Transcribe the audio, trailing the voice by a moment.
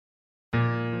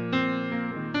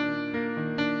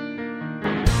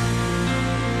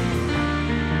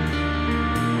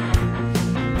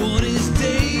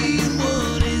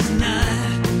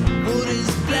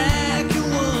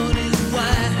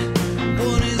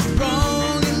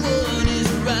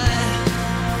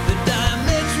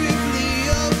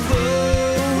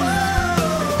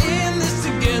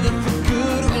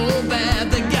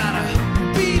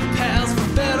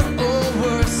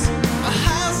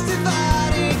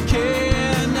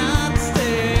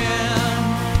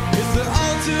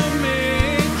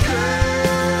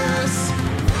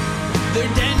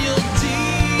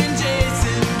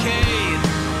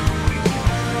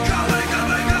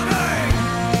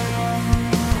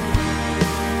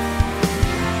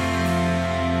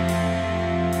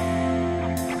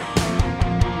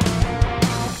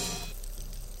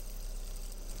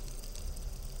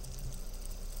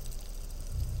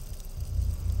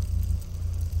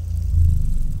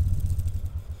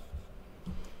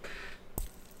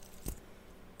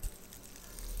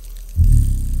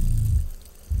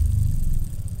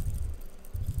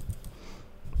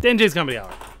DNJ's Comedy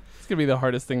Hour. It's going to be the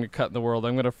hardest thing to cut in the world.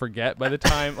 I'm going to forget by the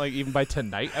time, like even by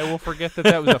tonight, I will forget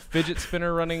that was a fidget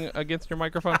spinner running against your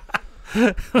microphone.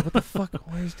 What the fuck?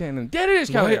 Where's Dan?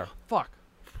 DNJ's Comedy Hour. Fuck.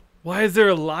 Why is there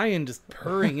a lion just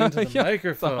purring into the Yeah,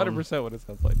 microphone? It's 100% what it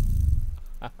sounds like.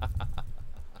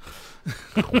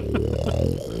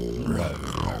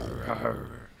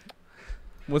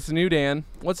 What's new, Dan?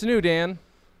 What's new, Dan?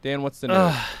 Dan, what's the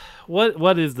news?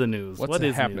 What is the news? What's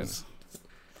happening? News?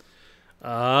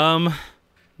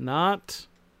 Not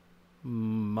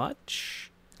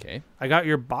much. Okay. I got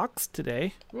your box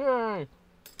today, Yay.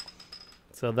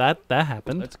 so that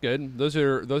happened. That's good. Those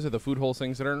are the food holes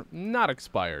things that are not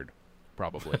expired,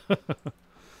 probably.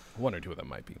 One or two of them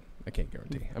might be. I can't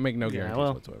guarantee. I make no guarantees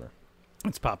whatsoever.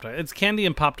 It's Pop-Tart. It's candy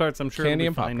and Pop-Tarts. I'm sure Candy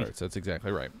it'll be and fine. Pop-Tarts. That's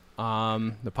exactly right.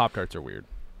 The Pop-Tarts are weird.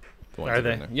 The ones Are that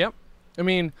they? in there. Yep. I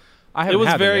mean, I haven't It was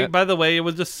had them yet. by the way, it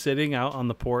was just sitting out on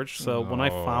the porch. So when I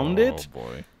found it,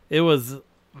 boy. it was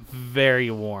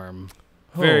very warm.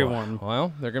 Very warm.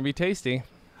 Well, they're going to be tasty.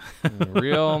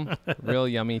 real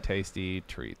yummy, tasty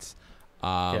treats.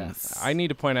 Yes. I need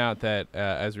to point out that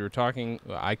as we were talking,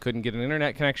 I couldn't get an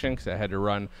internet connection because I haven't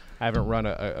run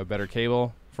a better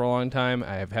cable for a long time.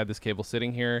 I have had this cable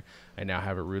sitting here. I now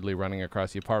have it rudely running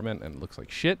across the apartment, and it looks like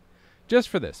shit. Just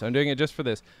for this. I'm doing it just for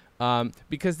this.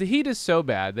 Because the heat is so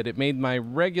bad that it made my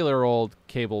regular old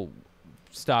cable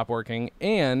stop working,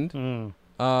 and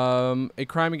a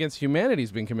crime against humanity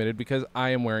has been committed because I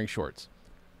am wearing shorts.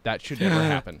 That should never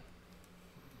happen.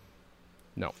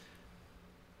 No.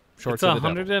 Shorts It's are the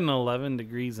devil. 111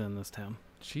 degrees in this town.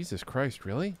 Jesus Christ,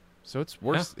 really? So it's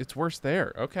worse. Yeah. It's worse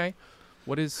there. Okay.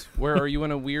 Where are you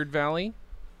in a weird valley?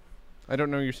 I don't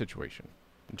know your situation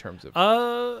in terms of.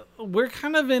 We're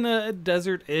kind of in a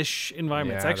desert-ish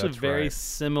environment. It's actually that's very right.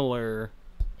 similar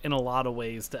in a lot of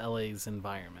ways to LA's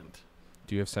environment.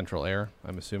 Do you have central air?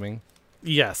 I'm assuming.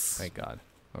 Yes. Thank God.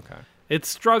 Okay. It's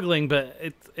struggling, but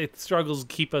it struggles to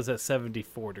keep us at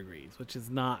 74 degrees, which is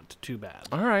not too bad.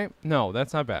 All right. No,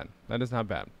 that's not bad. That is not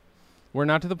bad. We're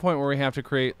not to the point where we have to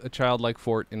create a childlike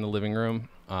fort in the living room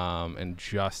and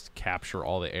just capture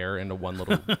all the air into one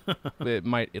little...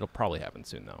 It'll probably happen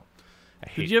soon, though.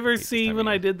 Did you ever see when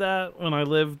I did that, when I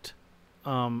lived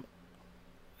in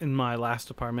my last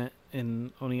apartment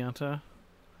in Oneonta?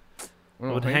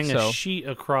 I would hang a sheet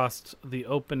across the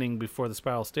opening before the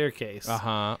spiral staircase.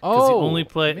 Uh-huh. Because the only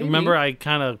place... Remember, I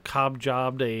kind of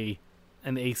cob-jobbed an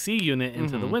AC unit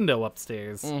into the window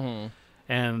upstairs. Mm-hmm.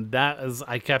 And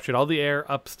I captured all the air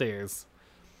upstairs.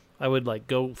 I would,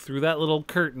 go through that little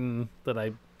curtain that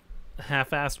I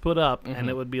half-assed put up, and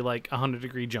it would be,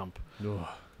 100-degree jump.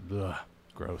 Ugh.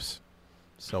 Gross.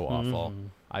 So awful.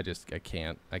 I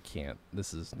can't.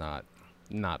 This is not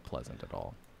pleasant at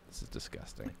all. This is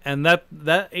disgusting. And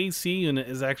that AC unit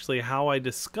is actually how I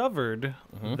discovered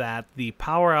that the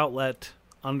power outlet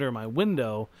under my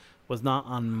window was not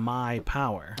on my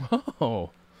power.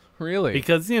 Oh, really?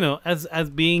 Because, as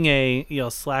being a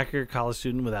slacker college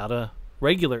student without a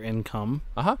regular income,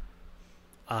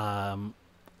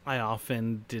 I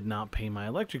often did not pay my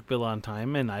electric bill on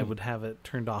time, and I would have it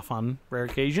turned off on rare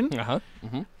occasion.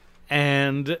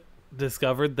 And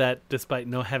discovered that despite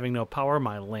having no power,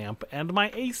 my lamp and my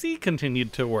AC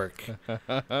continued to work.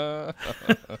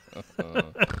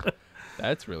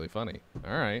 That's really funny.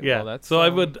 All right. Yeah. Well, so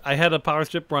I had a power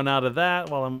strip run out of that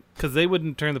because they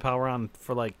wouldn't turn the power on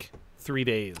for 3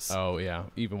 days. Oh yeah.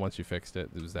 Even once you fixed it,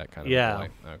 it was that kind of Yeah.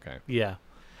 Okay. Yeah.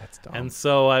 That's dumb. And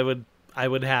so I would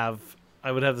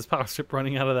have this power strip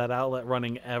running out of that outlet,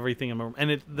 running everything in my room.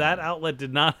 And that outlet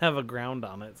did not have a ground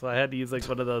on it. So I had to use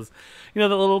one of those, the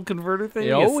little converter thing.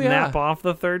 You snap off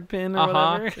the third pin or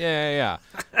whatever. Yeah.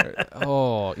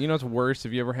 Oh, what's worse?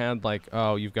 Have you ever had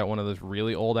you've got one of those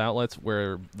really old outlets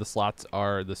where the slots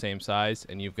are the same size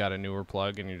and you've got a newer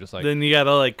plug and you're just then you got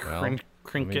to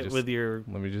crink it with your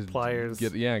let me just pliers.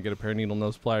 Get a pair of needle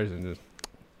nose pliers and just,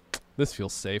 this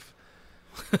feels safe.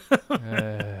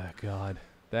 God.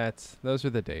 Those are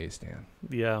the days, Dan.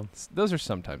 Yeah. Those are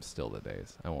sometimes still the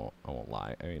days. I won't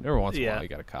lie. I mean, every once in a while you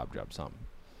got a cob job something.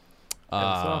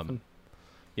 Often.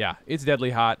 Yeah, it's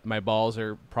deadly hot. My balls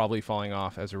are probably falling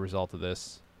off as a result of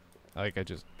this. I've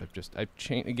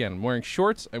changed again. I'm wearing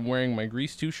shorts. I'm wearing my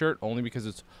Grease 2 shirt only because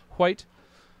it's white.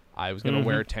 I was gonna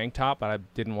wear a tank top, but I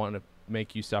didn't want to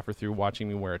make you suffer through watching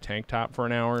me wear a tank top for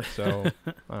an hour. So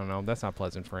I don't know. That's not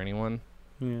pleasant for anyone.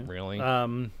 Yeah. Really.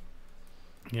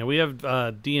 Yeah, we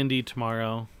have D&D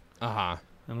tomorrow. And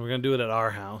we're gonna do it at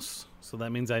our house. So that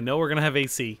means I know we're gonna have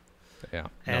AC. Yeah.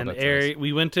 And nice.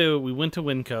 we went to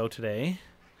Winco today,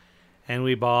 and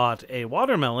we bought a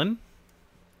watermelon.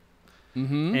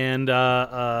 And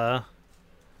Ari,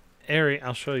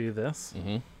 I'll show you this.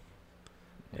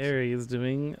 Ari is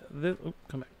doing this. Oh,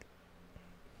 come back.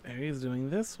 Ari is doing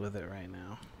this with it right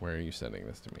now. Where are you sending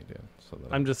this to me, Dan? So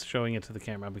that I'm just showing it to the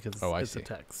camera because it's a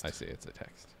text. I see. It's a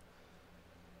text.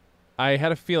 I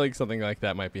had a feeling something like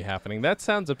that might be happening. That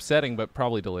sounds upsetting, but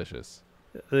probably delicious.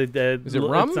 Is it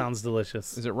rum? It sounds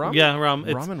delicious. Is it rum? Yeah, rum.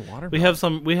 Rum and water. We have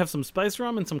some spice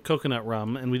rum and some coconut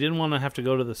rum, and we didn't want to have to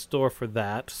go to the store for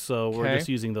that, so we're just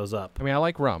using those up. I mean, I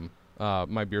like rum.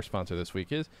 My beer sponsor this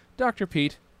week is Dr.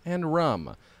 Pete and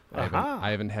rum. I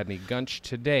haven't had any gunch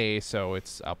today, so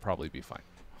I'll probably be fine.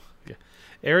 Okay.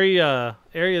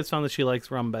 Ari has found that she likes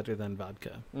rum better than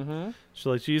vodka. Mm-hmm.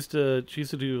 She used to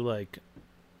do like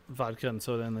vodka and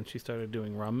soda, and then she started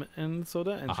doing rum and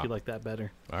soda, and she liked that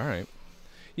better. All right.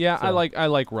 Yeah, so. I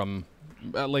like rum,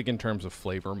 like in terms of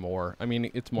flavor more. I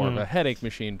mean, it's more of a headache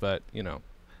machine, but you know.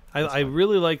 I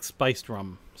really like spiced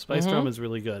rum. Spiced rum is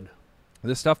really good.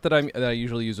 The stuff that I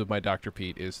usually use with my Dr.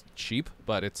 Pete is cheap,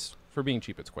 but for being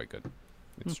cheap, it's quite good.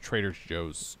 It's Trader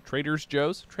Joe's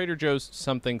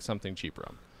something cheap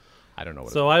rum. I don't know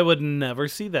what. So I would never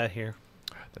see that here.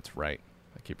 That's right.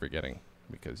 I keep forgetting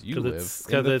because you live in the 50s.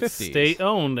 Because it's state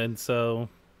owned, and so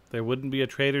there wouldn't be a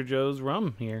Trader Joe's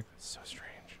rum here. It's so strange.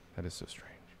 That is so strange.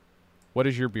 What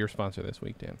is your beer sponsor this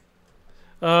week, Dan?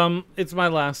 It's my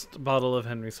last bottle of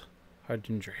Henry's Hard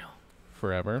Ginger Ale.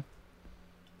 Forever?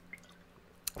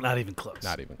 Not even close.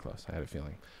 Not even close. I had a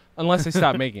feeling. Unless they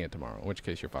stop making it tomorrow, in which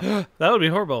case you're fucked. That would be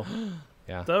horrible.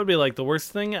 Yeah. That would be like the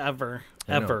worst thing ever.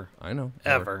 I know.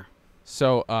 Ever.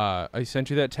 So I sent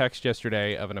you that text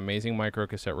yesterday of an amazing micro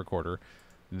cassette recorder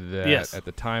that at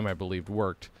the time I believed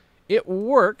worked. It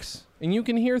works, and you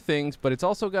can hear things, but it's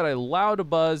also got a loud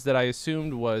buzz that I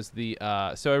assumed was the...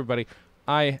 so everybody,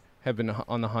 I have been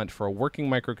on the hunt for a working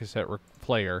microcassette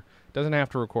player. Doesn't have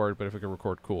to record, but if it can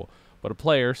record, cool. But a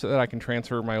player so that I can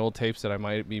transfer my old tapes that I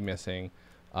might be missing.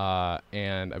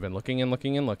 And I've been looking,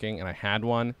 and I had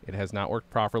one. It has not worked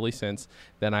properly since.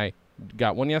 Then I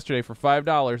got one yesterday for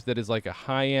 $5 that is like a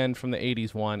high-end from the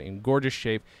 80s one in gorgeous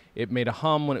shape. It made a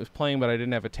hum when it was playing, but I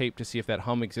didn't have a tape to see if that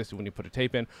hum existed when you put a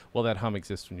tape in. Well, that hum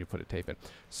exists when you put a tape in.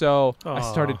 So I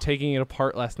started taking it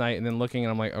apart last night and then looking,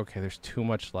 and I'm like, okay, there's too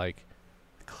much,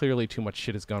 clearly too much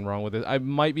shit has gone wrong with it. I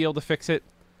might be able to fix it.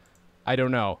 I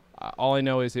don't know. All I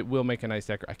know is it will make a nice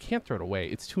decor. I can't throw it away.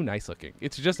 It's too nice looking.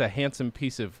 It's just a handsome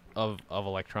piece of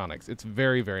electronics. It's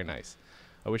very, very nice.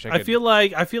 I wish I could.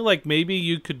 I feel like maybe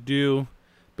you could do,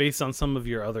 based on some of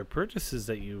your other purchases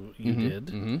that you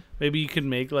did, maybe you could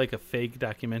make like a fake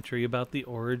documentary about the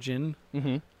origin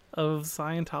of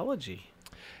Scientology.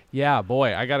 Yeah,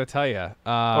 boy, I got to tell you.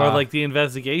 Or like the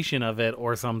investigation of it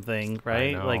or something,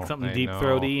 right? Like something deep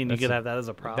throaty, and you could have that as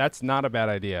a prop. That's not a bad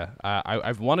idea.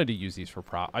 I've wanted to use these for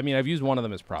prop. I mean, I've used one of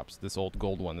them as props, this old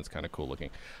gold one that's kind of cool looking.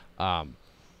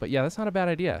 But yeah, that's not a bad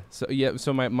idea.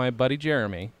 So my buddy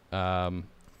Jeremy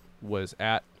was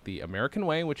at the American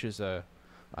Way, which is I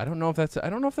don't know if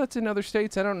that's in other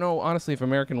states. I don't know honestly if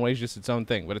American Way is just its own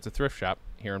thing, but it's a thrift shop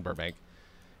here in Burbank,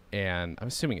 and I'm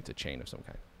assuming it's a chain of some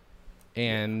kind.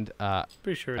 And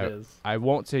pretty sure it is. I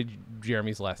won't say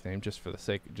Jeremy's last name just for the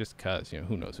sake, just because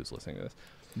who knows who's listening to this.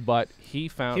 But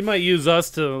he might use us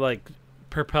to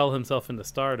propel himself into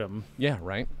stardom. Yeah,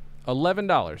 right.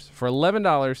 $11 for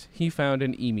 $11, he found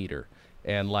an e-meter,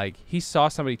 and he saw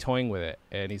somebody toying with it,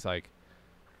 and he's like,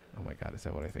 "Oh my God, is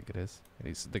that what I think it is?"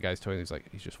 And the guy's toying.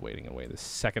 He's just waiting away. The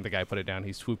second the guy put it down,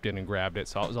 he swooped in and grabbed it.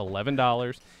 So it was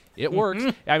 $11. It works.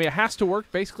 I mean, it has to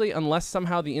work basically, unless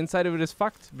somehow the inside of it is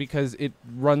fucked because it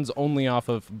runs only off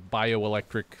of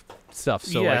bioelectric stuff.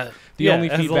 So the only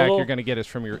feedback you're going to get is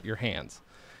from your hands.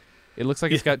 It looks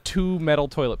like it's got 2 metal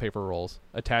toilet paper rolls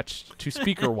attached to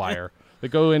speaker wire that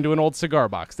go into an old cigar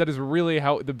box. That is really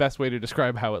the best way to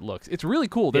describe how it looks. It's really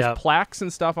cool. There's plaques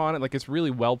and stuff on it. It's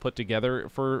really well put together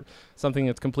for something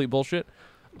that's complete bullshit.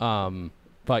 But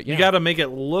yeah. You got to make it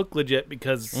look legit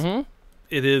because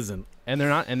it isn't. And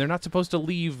they're not supposed to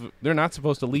leave. They're not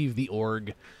supposed to leave the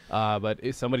org. But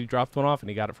somebody dropped one off and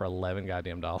he got it for $11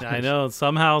 goddamn. I know.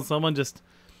 Somehow someone just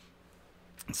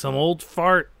some old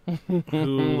fart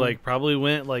who probably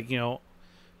went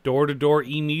door to door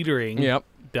e-metering. Yep.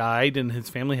 Died, and his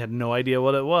family had no idea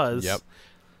what it was. Yep.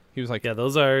 He was like, "Yeah,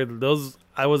 those.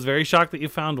 I was very shocked that you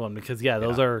found one because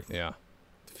those are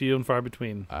few and far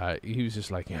between." He was just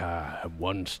like, I'm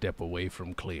one step away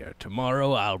from clear.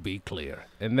 Tomorrow I'll be clear.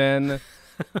 And then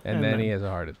he has a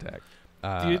heart attack.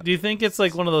 Do you think it's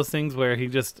one of those things where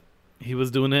he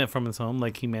was doing it from his home,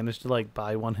 he managed to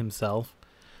buy one himself?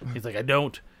 He's like, I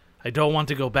don't want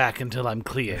to go back until I'm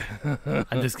clear.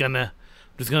 I'm just gonna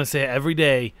say every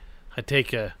day I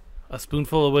take a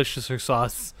spoonful of Worcestershire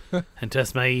sauce and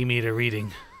test my e-meter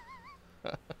reading.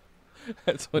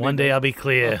 That's what One day I'll be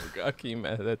clear. Oh, God, can you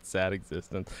imagine that sad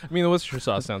existence? I mean, the Worcestershire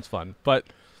sauce sounds fun, but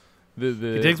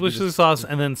He takes Worcestershire sauce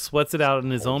and then sweats it out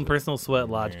in his own personal sweat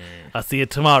lodge. I'll see you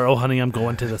tomorrow, honey. I'm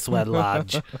going to the sweat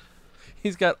lodge.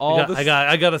 He's got all this.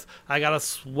 I gotta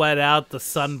sweat out the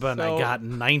sunburn I got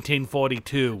in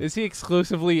 1942. Is he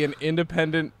exclusively an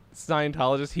independent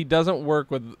Scientologist? He doesn't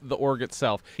work with the org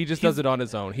itself. He just does it on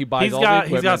his own. He buys all the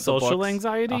equipment. He's got the social books.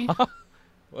 anxiety.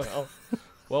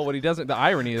 Well, what he doesn't. The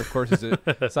irony, of course, is that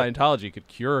Scientology could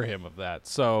cure him of that.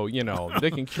 So they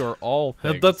can cure all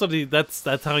things.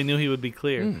 That's how he knew he would be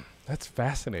clear. That's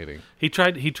fascinating. He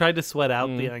tried to sweat out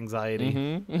the anxiety.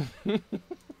 Mm-hmm.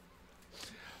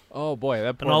 Oh boy,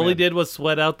 that poor And all man. he did was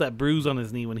sweat out that bruise on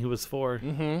his knee when he was 4.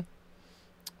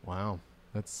 Mm-hmm. Wow,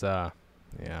 that's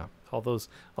yeah. All those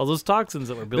toxins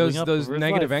that were building up. Those over his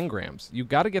negative life. engrams. You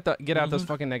got to get out those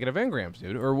fucking negative engrams,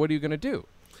 dude. Or what are you gonna do?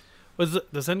 Does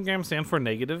engram stand for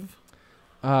negative?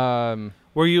 Um,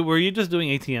 Were you just doing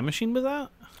ATM machine with that?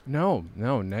 no.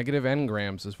 Negative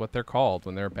engrams is what they're called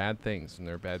when they're bad things, when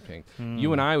they're bad things.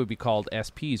 You and I would be called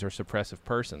SPs or suppressive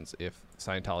persons if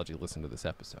Scientology listened to this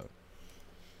episode.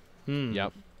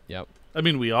 Yep. I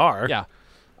mean, we are. Yeah.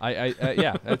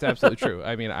 Yeah, that's absolutely true.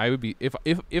 I mean, I would be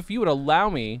if you would allow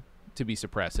me to be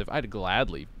suppressive, I'd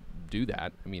gladly do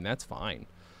that. I mean, that's fine.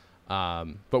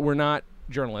 But we're not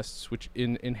journalists, which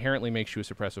inherently makes you a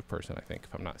suppressive person. I think,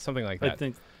 if I'm not something like that. I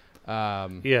think.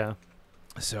 Yeah.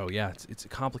 So yeah, it's a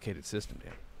complicated system,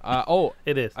 Dan.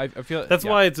 It is. I feel that's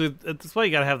why that's why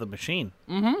you gotta have the machine.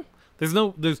 There's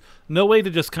no way to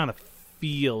just kind of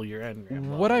feel your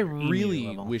engram. What I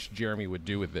really wish Jeremy would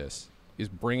do with this is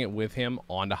bring it with him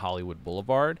onto Hollywood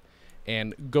Boulevard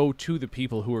and go to the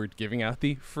people who are giving out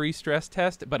the free stress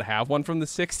test, but have one from the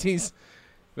 60s.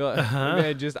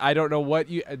 I don't know what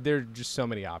there are just so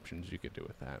many options you could do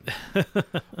with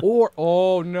that.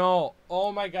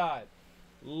 Oh my God.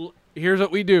 Here's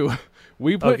what we do.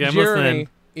 We put Jeremy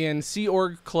in Sea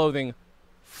Org clothing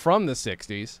from the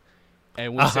 60s,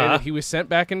 and we say that he was sent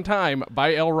back in time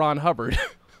by L. Ron Hubbard.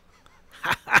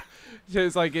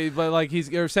 It's like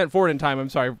he's sent forward in time. I'm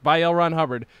sorry, by L. Ron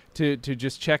Hubbard to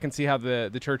just check and see how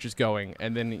the church is going,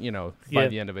 and then by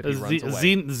the end of it he runs away.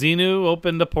 Xenu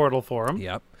opened a portal for him.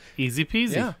 Yep, easy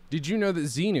peasy. Yeah. Did you know that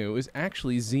Xenu is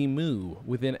actually Zemu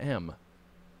with an M?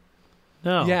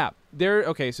 No. Yeah.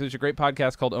 Okay. So there's a great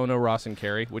podcast called Oh No, Ross and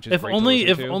Carrie, which is if great only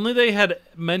to listen to. they had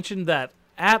mentioned that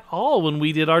at all when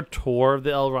we did our tour of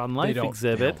the L. Ron Life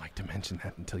exhibit. They don't like to mention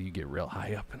that until you get real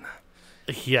high up in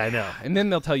that. Yeah, I know. And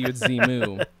then they'll tell you it's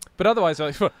Zemu. But otherwise,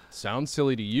 they're like, sounds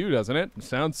silly to you, doesn't it?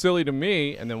 Sounds silly to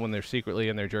me. And then when they're secretly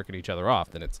and they're jerking each other off,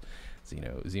 then it's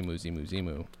Zemu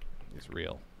is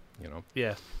real,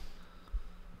 Yeah.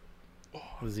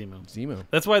 Zemu. Zemu.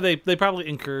 That's why they probably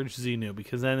encourage Xenu,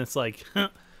 because then it's like,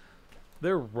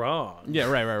 they're wrong. Yeah,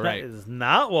 right. That is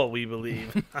not what we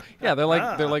believe. Yeah, they're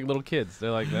like little kids.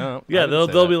 They're like, no. Yeah,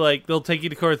 they'll be like, they'll take you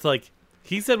to court. It's like,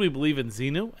 he said we believe in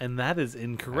Xenu, and that is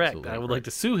incorrect. Absolutely I would correct. like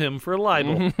to sue him for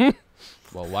libel.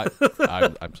 Well, why?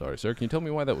 I'm sorry, sir. Can you tell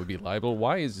me why that would be libel?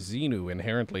 Why is Xenu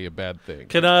inherently a bad thing?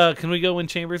 Can we go in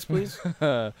chambers, please?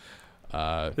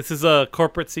 This is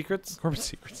corporate secrets. Corporate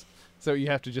secrets. So you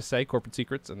have to just say corporate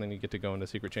secrets, and then you get to go into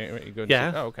secret chamber.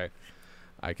 Yeah. Oh, okay.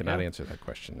 I cannot answer that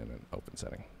question in an open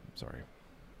setting. I'm sorry.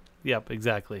 Yep,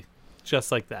 exactly.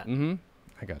 Just like that. Mm-hmm.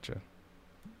 I gotcha.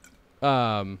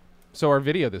 So our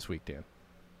video this week, Dan.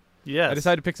 Yes. I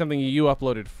decided to pick something you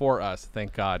uploaded for us,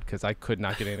 thank God, because I could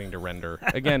not get anything to render.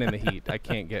 Again, in the heat, I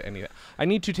can't get any. I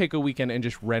need to take a weekend and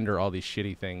just render all these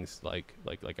shitty things, like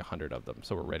 100 of them,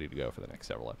 so we're ready to go for the next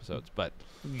several episodes. But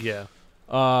yeah,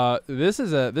 this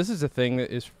is a thing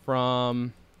that is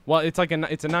from. Well, it's a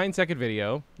 9-second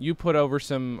video. You put over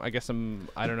some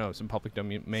public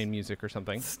domain music or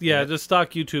something. Yeah, just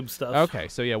stock YouTube stuff. Okay,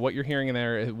 so yeah, what you're hearing in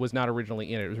there, it was not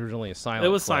originally in it. It was originally a silent. It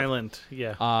was clip. silent.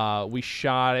 Yeah. We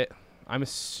shot it.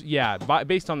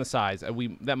 Based on the size,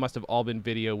 that must have all been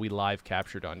video we live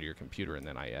captured onto your computer and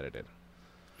then I edited.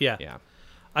 Yeah. Yeah.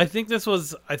 I think this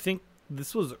was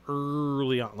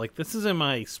early on. Like, this is in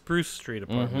my Spruce Street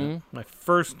apartment, my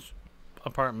first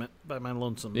apartment by my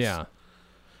lonesomes. Yeah.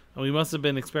 And we must have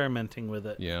been experimenting with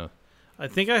it. Yeah. I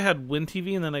think I had Win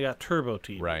TV and then I got Turbo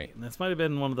TV. Right. And this might have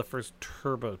been one of the first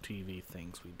Turbo TV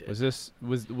things we did.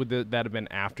 Would that have been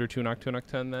after Tunok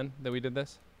 10 then that we did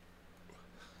this?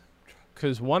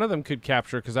 Because one of them could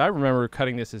capture, because I remember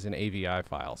cutting this as an AVI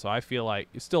file, so I feel like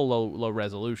it's still low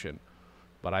resolution,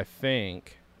 but I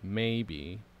think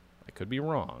maybe, I could be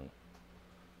wrong,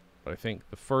 but I think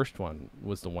the first one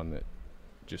was the one that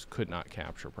just could not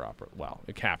capture proper. Well,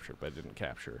 it captured, but it didn't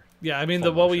capture. Yeah, I mean,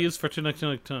 what we used for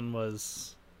Tunok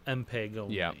was MPEG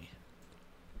only. Yeah.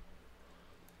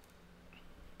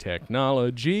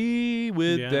 Technology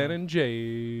with Dan and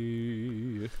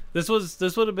Jay. This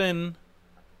would have been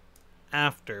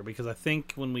after, because I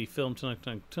think when we filmed Tunic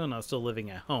Tunic Tun, I was still living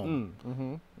at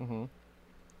home.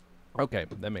 Okay,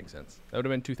 that makes sense. That would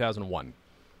have been 2001.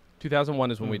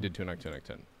 2001 is when we did Tunic Tunic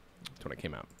Tun. That's when it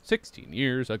came out. 16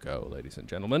 years ago, ladies and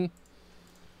gentlemen.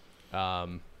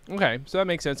 Okay, so that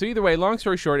makes sense. So either way, long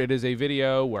story short, it is a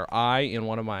video where I, in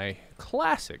one of my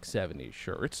classic 70s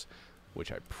shirts, which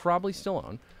I probably still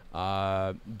own,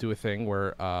 do a thing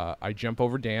where I jump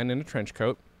over Dan in a trench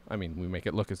coat. I mean, we make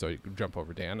it look as though you jump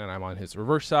over Dan, and I'm on his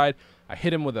reverse side. I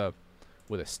hit him with a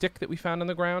stick that we found on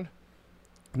the ground.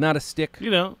 Not a stick.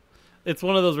 You know, it's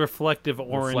one of those reflective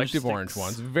orange sticks. Orange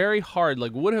ones. Very hard.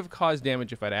 Like, would have caused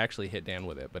damage if I'd actually hit Dan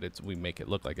with it, but we make it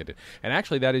look like it did. And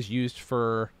actually, that is used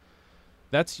for...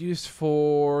 That's used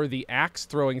for the axe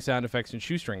throwing sound effects and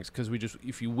shoestrings, because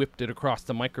if you whipped it across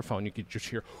the microphone, you could just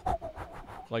hear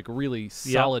like really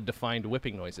solid, defined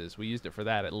whipping noises. We used it for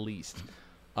that at least.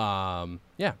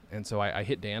 Yeah, and so I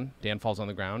hit Dan. Dan falls on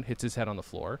the ground, hits his head on the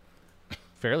floor.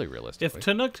 Fairly realistically. If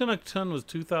Tunic Tunic Tun was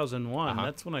 2001,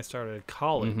 that's when I started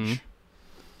college.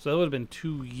 So that would have been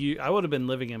 2 years. I would have been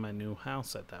living in my new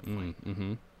house at that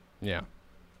point. Yeah.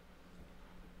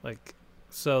 Like...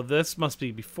 So this must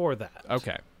be before that.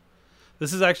 Okay.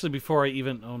 This is actually before I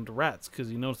even owned rats, because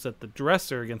you notice that the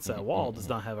dresser against that wall does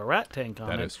not have a rat tank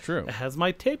on it. That is true. It has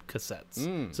my tape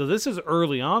cassettes. So this is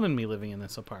early on in me living in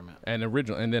this apartment. And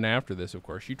then after this, of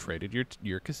course, you traded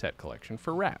your cassette collection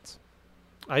for rats.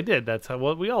 I did. That's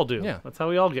what we all do. Yeah. That's how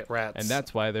we all get rats. And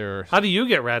that's why they're... How do you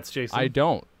get rats, Jason? I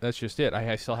don't. That's just it.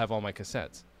 I still have all my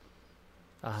cassettes.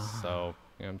 So,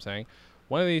 you know what I'm saying?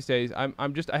 One of these days, I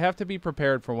have to be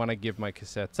prepared for when I give my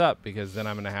cassettes up, because then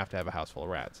I'm going to have a house full of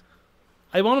rats.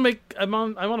 I want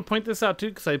to point this out too,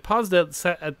 because I paused at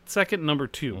second number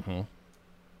 2.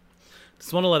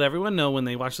 Just want to let everyone know when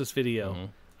they watch this video,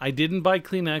 I didn't buy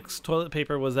Kleenex. Toilet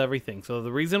paper was everything. So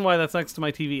the reason why that's next to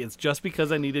my TV is just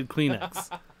because I needed Kleenex.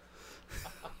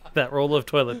 That roll of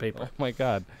toilet paper. Oh my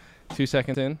God! 2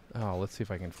 seconds in. Oh, let's see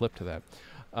if I can flip to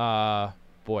that.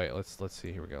 Boy, let's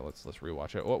see. Here we go. Let's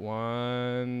rewatch it. What?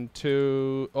 1,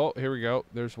 2. Oh, here we go.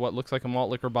 There's what looks like a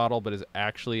malt liquor bottle, but is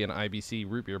actually an IBC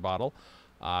root beer bottle,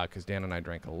 because Dan and I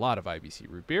drank a lot of IBC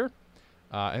root beer.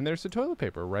 And there's the toilet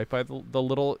paper right by the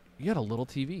little. You had a little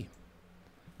TV.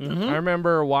 I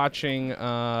remember watching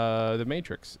The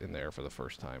Matrix in there for the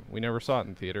first time. We never saw it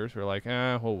in theaters. We were like,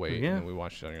 we'll wait. And then we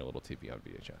watched it on your little TV on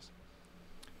VHS.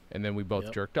 And then we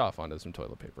both jerked off onto some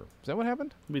toilet paper. Is that what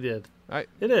happened? We did.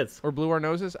 It is. Or blew our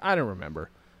noses? I don't remember.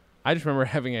 I just remember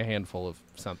having a handful of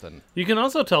something. You can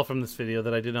also tell from this video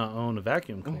that I did not own a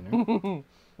vacuum cleaner.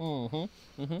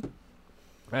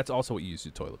 That's also what you use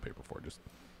your toilet paper for. Just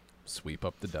sweep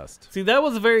up the dust. See, that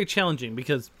was very challenging,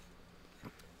 because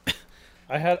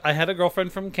I had a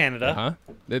girlfriend from Canada.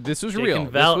 This was real.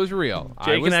 This was real.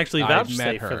 Jake can actually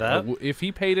vouchsafe for that. If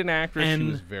he paid an actress, she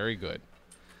was very good.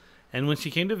 And when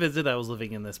she came to visit, I was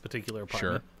living in this particular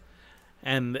apartment.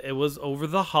 And it was over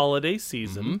the holiday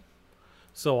season.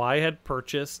 So I had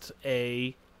purchased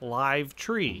a live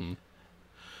tree.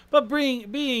 But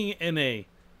being in a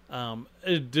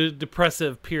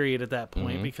depressive period at that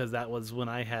point, because that was when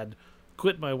I had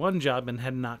quit my one job and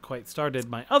had not quite started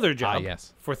my other job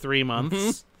for 3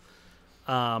 months.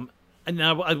 And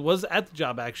now I was at the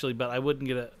job, actually, but I wouldn't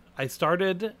get it. I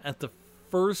started at the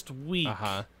first week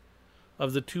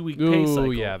of the 2-week pay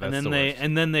cycle. Yeah, that's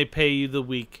and then they pay you the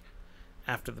week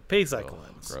after the pay cycle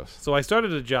ends. Gross. So I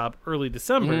started a job early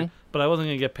December, but I wasn't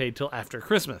going to get paid till after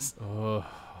Christmas. Fuck.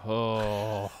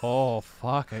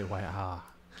 I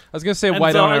was going to say,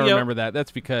 why don't I remember that?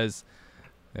 That's because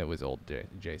it was old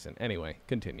Jason. Anyway,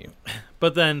 continue.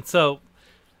 But then, so,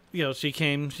 she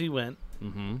came, she went,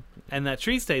 and that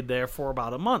tree stayed there for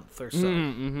about a month or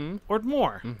so, or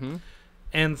more.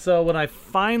 And so when I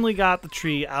finally got the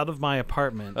tree out of my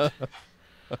apartment,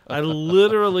 I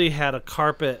literally had a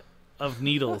carpet of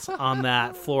needles on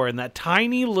that floor in that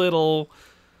tiny little,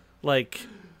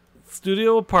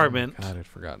 studio apartment. God, I'd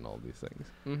forgotten all these things.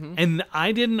 And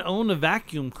I didn't own a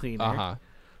vacuum cleaner.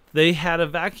 They had a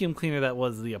vacuum cleaner that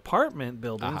was the apartment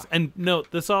buildings. And note,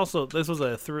 this was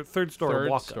a third story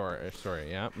walk-up.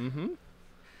 Story, yeah.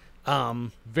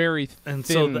 Very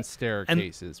thin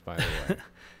staircases, by the way.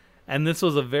 And this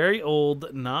was a very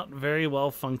old, not very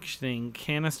well-functioning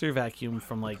canister vacuum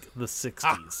from, the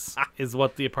 60s, is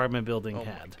what the apartment building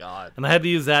had. My God. And I had to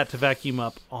use that to vacuum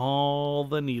up all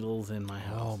the needles in my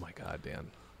house. Oh, my God, Dan.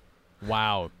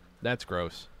 Wow. That's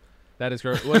gross. That is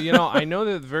gross. Well, I know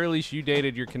that at the very least you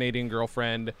dated your Canadian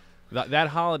girlfriend That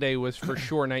holiday was for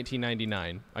sure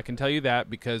 1999. I can tell you that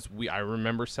because I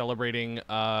remember celebrating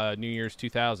New Year's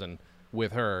 2000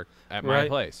 with her at my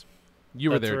place.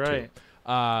 You were there too.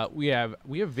 We have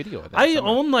video of that. I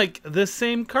own like the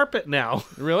same carpet now.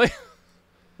 Really?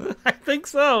 I think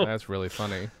so. That's really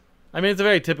funny. I mean, it's a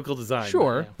very typical design.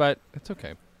 Sure, but it's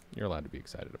okay. You're allowed to be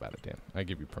excited about it, Dan. I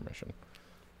give you permission.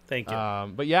 Thank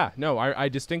you. But yeah, no, I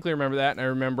distinctly remember that, and I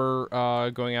remember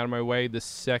going out of my way the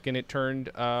second it turned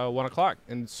 1 o'clock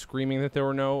and screaming that there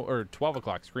were or 12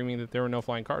 o'clock, screaming that there were no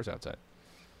flying cars outside.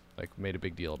 Like, made a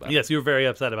big deal about it. Yes, you were very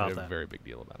upset about made that. A very big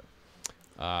deal about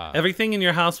it. Everything in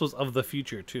your house was of the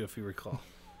future, too, if you recall.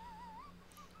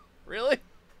 Really?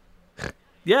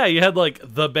 Yeah, you had, like,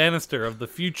 the banister of the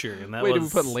future, and that Wait, did we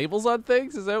put labels on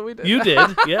things? Is that what we did? You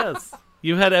did, yes.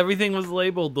 You had everything was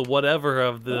labeled the whatever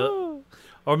of the...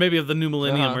 Or maybe of the new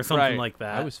millennium or something like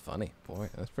that. That was funny. Boy,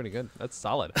 that's pretty good. That's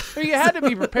solid. You had to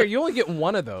be prepared. You only get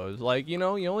one of those. Like, you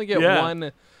only get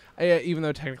one. Even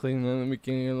though technically in the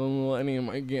beginning of the millennium,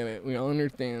 I get it. We all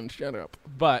understand. Shut up.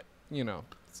 But,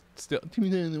 still.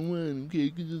 2001, okay,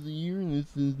 because of the year and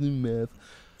this is the math.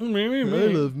 I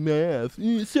love math.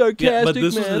 Sarcastic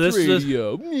math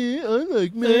radio. I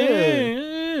like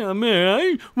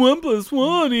math. 1 +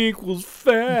 1 =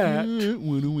 fat.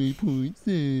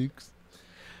 108.6.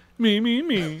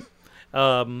 Me.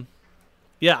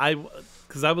 Yeah, I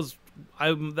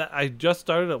just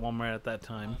started at Walmart at that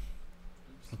time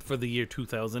for the year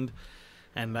 2000,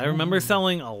 and I remember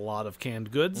selling a lot of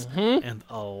canned goods and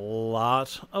a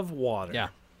lot of water.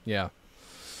 Yeah.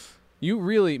 You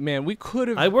really, man, we could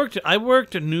have. I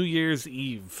worked New Year's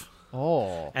Eve.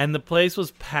 Oh. And the place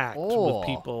was packed with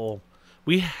people.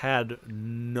 We had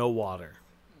no water.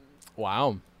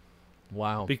 Wow.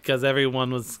 Because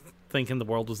everyone was thinking the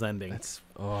world was ending.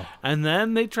 And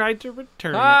then they tried to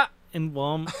return it, and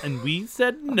we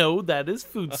said no, that is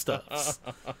foodstuffs.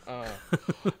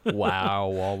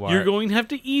 Wow, Walmart. You're going to have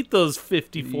to eat those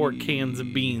 54 cans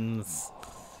of beans.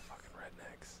 Oh, fucking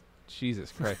rednecks.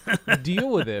 Jesus Christ. Deal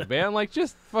with it, man. Like,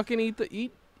 just fucking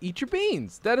eat your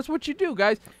beans. That is what you do,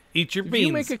 guys. Eat your if beans.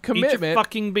 You make a commitment. Eat your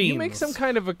fucking beans. You make some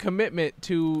kind of a commitment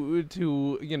to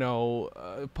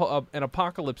an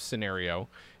apocalypse scenario,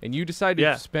 and you decide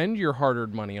to spend your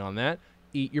hard-earned money on that.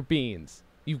 Eat your beans.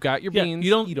 You've got your beans.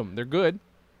 You don't eat them. They're good.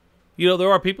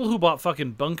 There are people who bought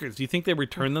fucking bunkers. Do you think they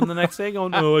return them the next day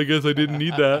going, oh, I guess I didn't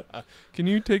need that. Can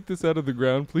you take this out of the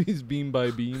ground, please, beam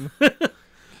by beam? Can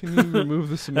you remove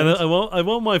the cement? And I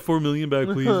want my $4 million back,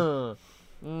 please.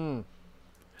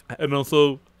 And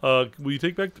also, will you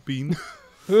take back the bean?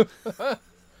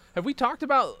 Have we talked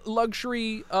about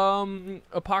luxury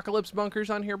apocalypse bunkers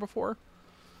on here before?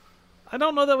 I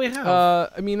don't know that we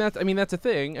have. I mean that's a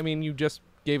thing. I mean, you just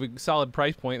gave a solid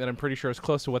price point that I'm pretty sure is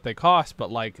close to what they cost, but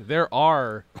like I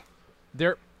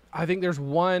think there's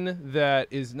one that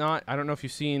is not. I don't know if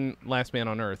you've seen Last Man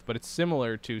on Earth, but it's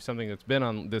similar to something that's been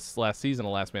on this last season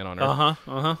of Last Man on Earth.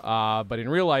 But in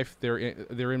real life, they're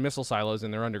in missile silos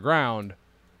and they're underground.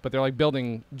 But they're like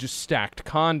building just stacked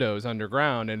condos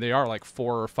underground, and they are like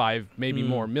 4 or 5, maybe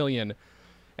more million.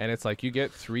 And it's like you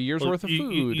get 3 years worth of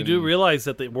food. You do realize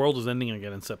that the world is ending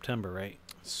again in September, right?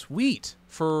 Sweet.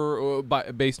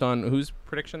 Based on whose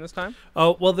prediction this time?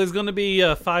 Oh, well, there's going to be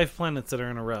 5 planets that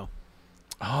are in a row.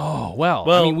 Oh, well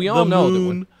I mean, we all know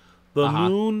that the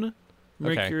Moon,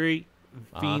 Mercury,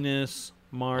 Venus,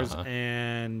 Mars,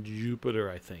 and Jupiter,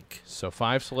 I think. So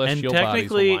 5 celestial bodies. And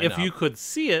technically, if you could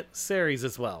see it, Ceres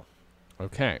as well.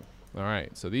 Okay. All right.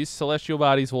 So these celestial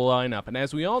bodies will line up. And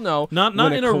as we all know...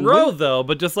 Not in a row, though,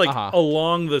 but just like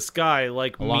along the sky,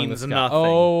 means nothing.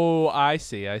 Oh, I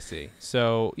see.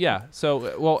 So, yeah.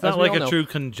 So, well, it's not like a true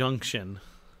conjunction.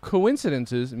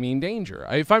 Coincidences mean danger.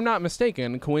 If I'm not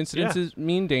mistaken, coincidences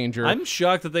mean danger. I'm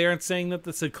shocked that they aren't saying that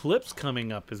this eclipse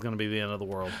coming up is going to be the end of the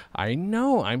world. I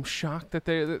know. I'm shocked that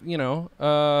they,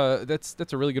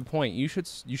 that's a really good point. You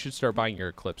should start buying your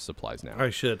eclipse supplies now.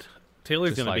 I should.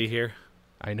 Taylor's going to be here.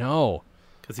 I know.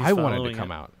 Because I wanted to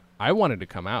come out. I wanted to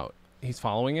come out. He's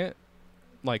following it?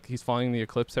 Like, he's following the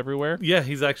eclipse everywhere? Yeah,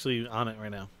 he's actually on it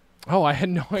right now. Oh, I had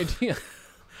no idea.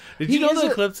 Did you know the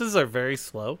eclipses are very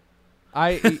slow?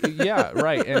 Yeah,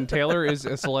 right. And Taylor is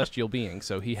a celestial being,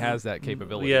 so he has that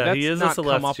capability. Yeah, That's he is not a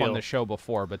celestial. Come up on the show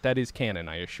before, but that is canon,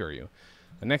 I assure you.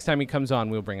 The next time he comes on,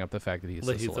 we'll bring up the fact that he's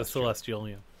a celestial.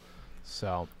 Yeah.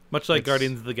 So much like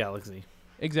Guardians of the Galaxy.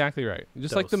 Exactly right.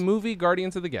 Just like the movie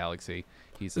Guardians of the Galaxy,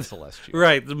 he's a celestial.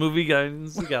 Right. The movie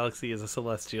Guardians of the Galaxy is a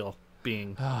celestial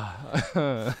being.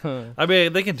 I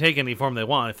mean, they can take any form they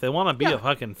want. If they want to be a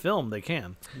fucking film, they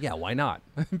can. Yeah, why not?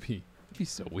 It'd be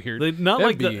so weird.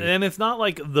 And it's not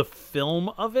like the film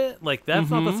of it. Like,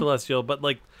 that's not the celestial, but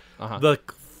like the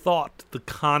thought, the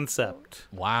concept,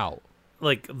 Wow.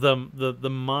 like the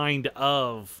mind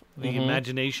of the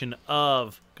imagination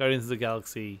of Guardians of the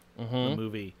Galaxy, the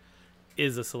movie,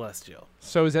 is a Celestial.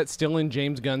 So is that still in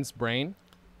James Gunn's brain?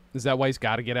 Is that why he's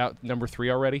got to get out number 3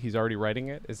 already? He's already writing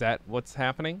it? Is that what's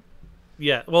happening?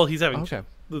 Yeah, well, he's having Okay.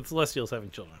 the Celestial's having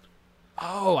children.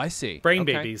 Oh, I see. Brain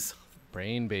Okay. babies.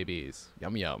 Brain babies.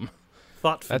 Yum yum.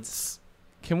 Thought That's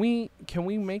Can we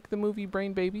make the movie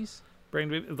Brain Babies? brain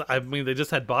babies. I mean, they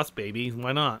just had Boss Baby.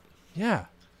 Why not? Yeah.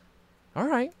 All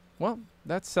right. Well,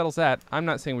 that settles that. I'm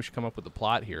not saying we should come up with the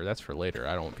plot here. That's for later.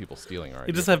 I don't want people stealing our You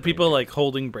idea just for have Brain people Babies. like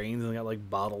holding brains and they got like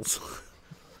bottles.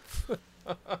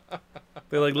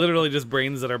 They're like literally just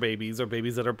brains that are babies or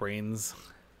babies that are brains.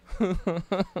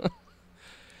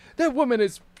 That woman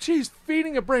she's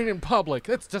feeding a brain in public.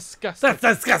 That's disgusting. That's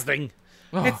disgusting.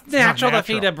 Oh, It's natural to natural.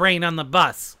 feed a brain on the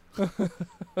bus.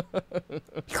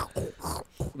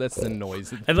 That's the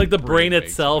noise. And like the brain makes.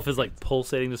 itself is like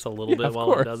pulsating just a little bit of while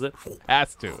course. it does it.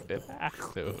 Has to. It has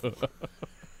to.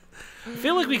 I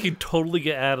feel like we could totally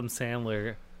get Adam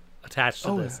Sandler attached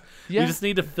to this. yeah. We just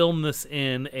need to film this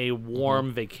in a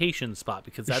warm vacation spot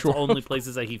because that's Sure. the only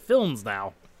places that he films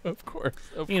now. Of course.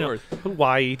 Of You know, course.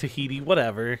 Hawaii, Tahiti,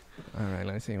 whatever. All right,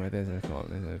 let's see what this is called.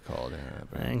 This is called.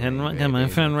 Can my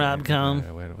friend Rob come?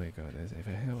 Where do we go?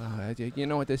 You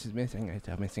know what this is missing?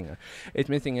 It's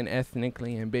missing an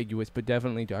ethnically ambiguous but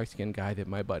definitely dark-skinned guy that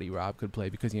my buddy Rob could play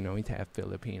because you know he's half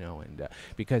Filipino and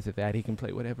because of that he can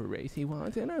play whatever race he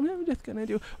wants. And I'm just gonna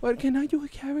do. What can I do a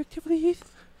character, please?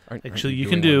 Actually, you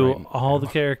can do all the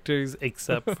characters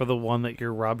except for the one that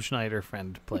your Rob Schneider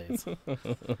friend plays.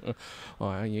 Oh,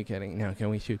 are you kidding? Now, can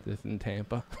we shoot this in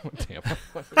Tampa? Tampa.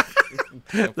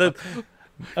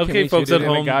 Okay, we folks shoot at it in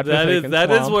a home, godforsaken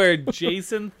that is swamp? where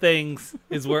Jason thinks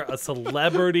is where a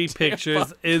celebrity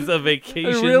pictures is a I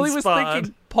vacation really was spot.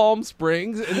 thinking Palm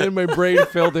Springs, and then my brain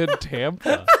filled in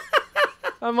Tampa.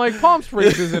 I'm like, Palm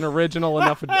Springs isn't original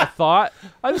enough a thought.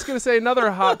 I'm just gonna say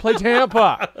another hot play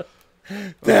Tampa.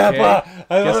 Tampa.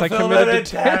 Okay. Guess I committed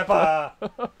to Tampa.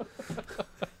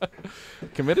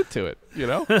 Committed to it, you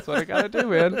know. That's what I gotta do,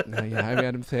 man. No, yeah, I'm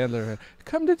Adam Sandler.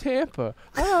 Come to Tampa.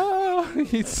 Oh,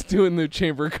 he's doing the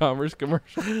Chamber of Commerce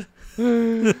commercial.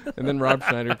 And then Rob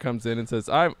Schneider comes in and says,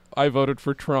 I voted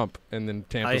for Trump. And then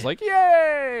Tampa's like,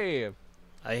 yay!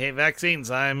 I hate vaccines.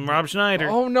 I'm Rob Schneider.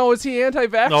 Oh no, is he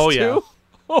anti-vax Oh, too? yeah.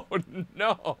 Oh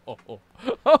no!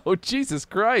 Oh Jesus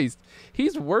Christ!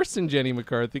 He's worse than Jenny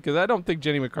McCarthy because I don't think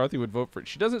Jenny McCarthy would vote for it.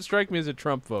 She doesn't strike me as a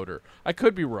Trump voter. I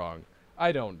could be wrong.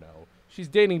 I don't know. She's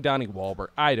dating Donnie Wahlberg.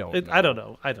 I don't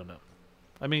know. I don't know.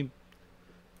 I mean,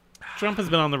 Trump has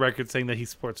been on the record saying that he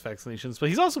supports vaccinations, but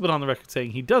he's also been on the record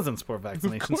saying he doesn't support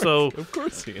vaccinations. Of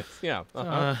course he is. Yeah.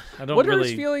 Uh-huh. I don't What really. are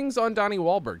his feelings on Donnie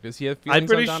Wahlberg? Does he have feelings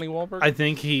pretty on Donnie Wahlberg? I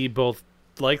think he both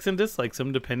likes and dislikes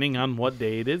him depending on what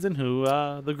day it is and who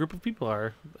the group of people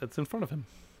are that's in front of him.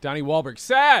 Donnie Wahlberg,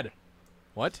 sad.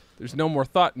 What? There's no more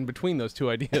thought in between those two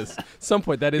ideas. Some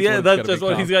point that is Yeah, what that's it's just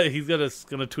gonna what become. he's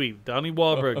gonna tweet. Donnie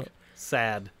Wahlberg,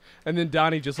 sad. And then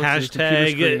Donnie just looks at his computer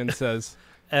Hashtag screen and says,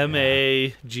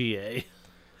 MAGA.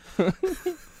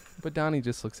 but Donnie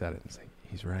just looks at it and says,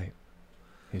 he's right.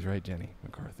 He's right, Jenny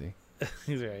McCarthy.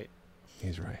 He's right.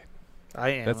 He's right. I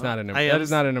am. That's not that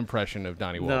is not an impression of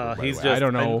Donnie Wahlberg. No, by he's the way. just. I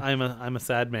don't know. I'm a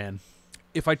sad man.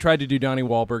 If I tried to do Donnie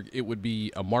Wahlberg, it would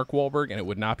be a Mark Wahlberg, and it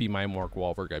would not be my Mark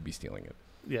Wahlberg. I'd be stealing it.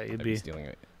 Yeah, I'd be stealing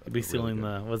it. You'd be Really stealing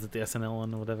good. was it the SNL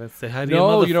one or whatever? Say hi to your No,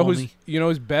 mother you know for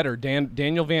who's me. better?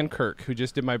 Daniel Van Kirk, who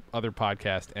just did my other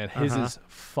podcast, and his is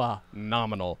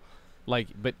phenomenal.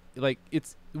 But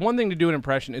it's one thing to do an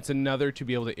impression; it's another to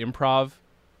be able to improv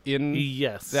in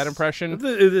that impression.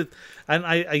 And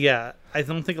I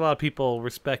don't think a lot of people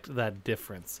respect that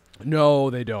difference.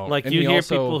 No, they don't. Like And you he hear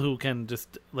also- people who can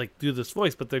just like do this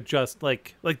voice, but they're just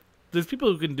like there's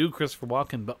people who can do Christopher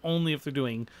Walken, but only if they're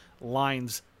doing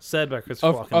lines said by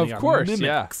Christopher Walken. Of They are course,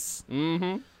 mimics. yeah.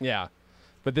 Mm-hmm. Yeah.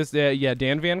 But this,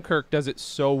 Dan Van Kirk does it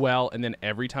so well, and then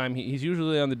every time he's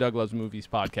usually on the Doug Loves Movies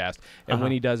podcast, and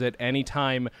when he does it,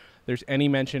 anytime there's any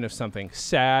mention of something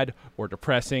sad or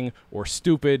depressing or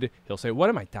stupid, he'll say, "What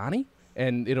am I, Donnie?"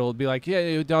 And it'll be like,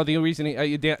 yeah, no, the reason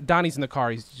Donnie's in the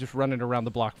car, he's just running around the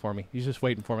block for me. He's just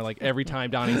waiting for me. Like every time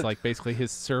Donnie's like basically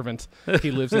his servant. He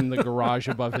lives in the garage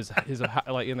above his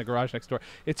like in the garage next door.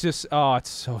 It's just it's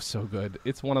so good.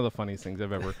 It's one of the funniest things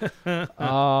I've ever.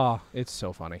 It's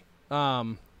so funny.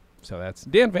 So that's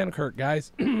Dan Van Kirk,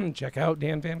 guys. Check out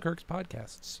Dan Van Kirk's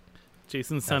podcasts.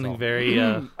 Jason's That's sounding all. very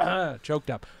Choked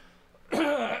up.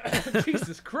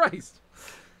 Jesus Christ.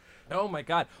 Oh my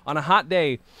God. On a hot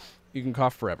day, you can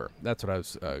cough forever. That's what I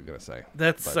was gonna say.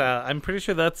 That's I'm pretty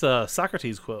sure that's a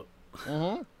Socrates quote.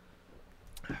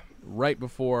 right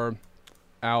before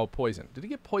Ao poisoned. Did he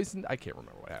get poisoned? I can't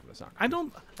remember what happened to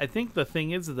Socrates. I think the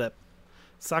thing is that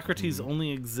Socrates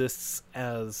only exists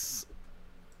as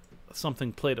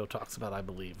something Plato talks about, I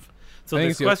believe. So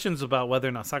there's questions about whether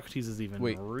or not Socrates is even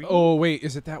real. Oh, wait.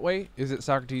 Is it that way? Is it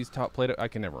Socrates taught Plato? I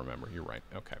can never remember. You're right.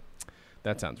 Okay.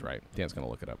 That sounds right. Dan's going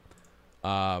to look it up.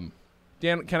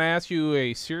 Dan, can I ask you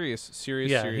a serious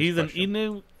he's question?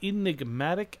 an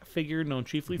enigmatic figure known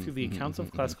chiefly through the accounts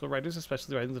of classical writers,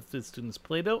 especially the writings of his students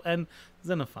Plato and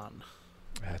Xenophon.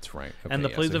 That's right. Okay, and the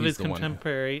plays of his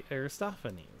contemporary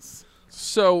Aristophanes.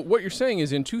 So what you're saying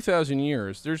is in 2,000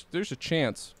 years, there's a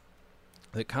chance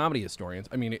that comedy historians,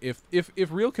 I mean, if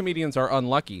real comedians are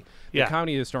unlucky, the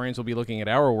comedy historians will be looking at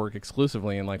our work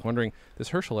exclusively and like wondering, this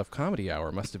Herschel F. Comedy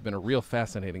Hour must have been a real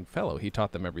fascinating fellow. He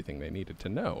taught them everything they needed to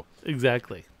know.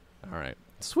 Exactly. All right.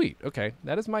 Sweet. Okay.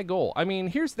 That is my goal. I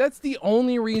mean, that's the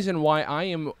only reason why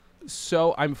I'm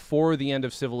for the end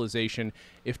of civilization.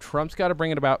 If Trump's got to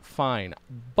bring it about, fine.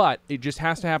 But it just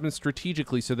has to happen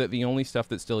strategically so that the only stuff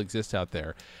that still exists out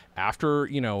there after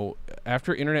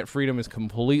internet freedom is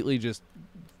completely just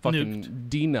fucking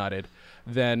denutted,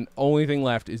 then only thing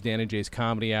left is Dan and Jay's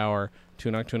Comedy Hour,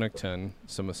 Tunak Tun,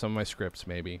 some of my scripts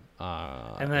maybe.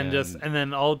 And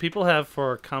then all people have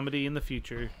for comedy in the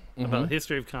future about the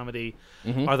history of comedy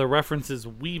are the references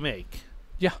we make.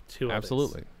 Yeah. To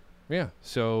absolutely. Yeah,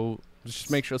 so just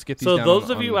make sure, let's get these down. So those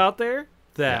of you out there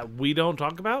that we don't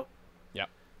talk about,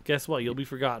 guess what? You'll be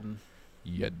forgotten.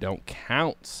 You don't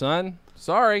count, son.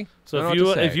 Sorry. So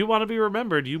if you want to be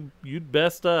remembered, you'd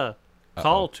best call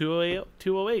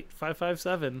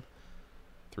 208-557-3524.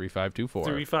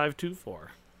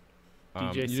 3524.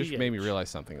 You just made me realize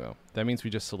something, though. That means we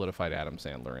just solidified Adam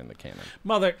Sandler in the canon.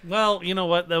 Well, you know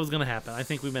what? That was going to happen. I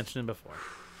think we mentioned him before.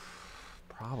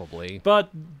 Probably.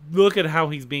 But look at how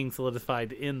he's being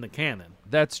solidified in the canon.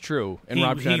 That's true. And he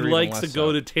Rob likes to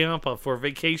go to Tampa for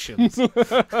vacations.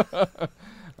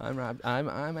 I'm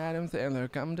Adam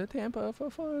Sandler. Come to Tampa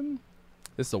for fun.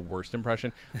 This is the worst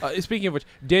impression. Speaking of which,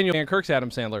 Daniel Van Kirk's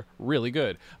Adam Sandler, really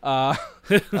good.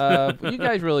 You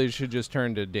guys really should just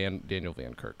turn to Daniel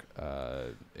Van Kirk.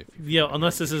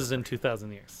 Unless this is in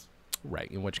 2,000 years. Right.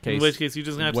 In which case, you're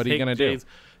just gonna have to take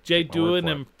Jay do an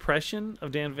impression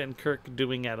of Dan Van Kirk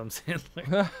doing Adam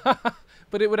Sandler.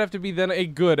 But it would have to be then a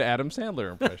good Adam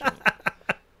Sandler impression.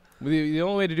 The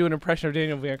only way to do an impression of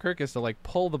Daniel Van Kirk is to like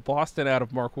pull the Boston out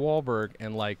of Mark Wahlberg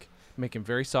and like make him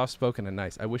very soft spoken and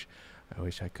nice. I wish I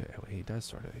could. He does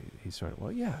sort of. He's sort of.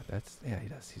 Well, yeah. He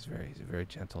does. He's a very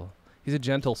gentle. He's a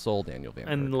gentle soul, Daniel Van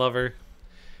Kirk. And lover.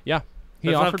 Yeah.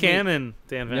 He offered canon,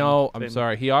 Dan Van. No, I'm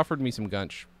sorry. He offered me some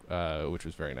gunch, which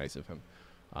was very nice of him.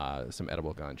 Some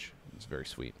edible gunch. It's very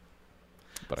sweet.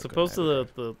 But as opposed to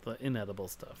the inedible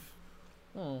stuff.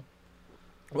 Oh.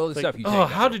 Well, the stuff you take.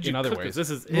 How did you cook this? This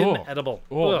is inedible.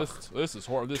 This is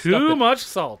horrible. Too much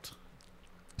salt.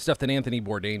 Stuff that Anthony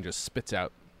Bourdain just spits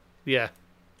out. Yeah.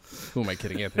 Who am I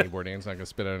kidding? Anthony Bourdain's not going to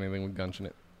spit out anything with gunch in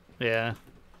it. Yeah.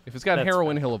 If it's got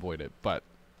heroin, he'll avoid it. But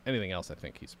anything else, I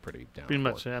think he's pretty down. Pretty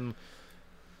much.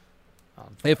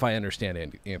 If I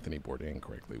understand Anthony Bourdain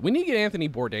correctly. We need to get Anthony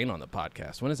Bourdain on the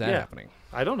podcast. When is that happening?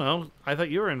 I don't know. I thought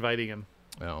you were inviting him.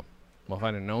 Oh. Well, if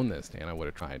I'd have known this, Dan, I would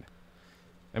have tried.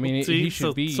 I mean, he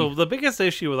should be... So the biggest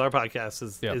issue with our podcast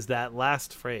is that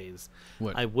last phrase.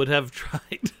 What? I would have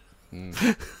tried.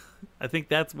 I think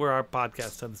that's where our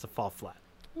podcast tends to fall flat.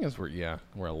 I guess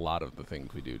where a lot of the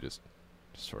things we do just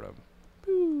sort of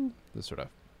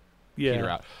peter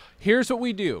out. Here's what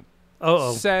we do.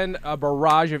 Send a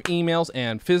barrage of emails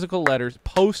and physical letters,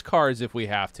 postcards if we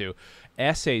have to,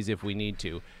 essays if we need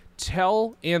to.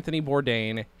 Tell Anthony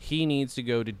Bourdain he needs to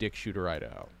go to Dick Shooter,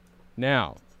 Idaho.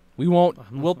 Now,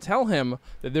 we'll tell him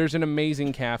that there's an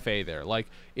amazing cafe there. Like,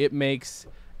 it makes...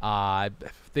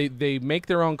 they make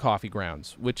their own coffee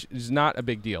grounds, which is not a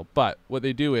big deal. But what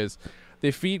they do is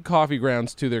they feed coffee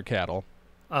grounds to their cattle.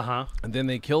 And then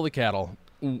they kill the cattle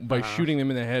by shooting them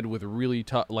in the head with really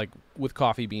tough, with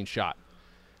coffee being shot.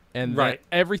 And then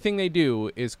everything they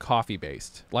do is coffee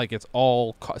based. Like it's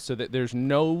all so that there's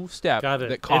no step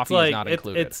that coffee is not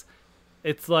included.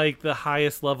 It's like the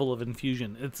highest level of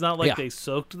infusion. It's not like they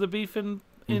soaked the beef in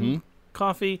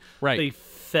coffee. Right. They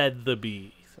fed the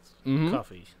beef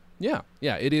coffee. Yeah.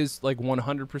 Yeah. It is like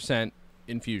 100%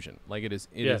 infusion. Like it is.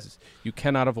 It is. You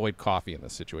cannot avoid coffee in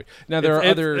this situation. Now there are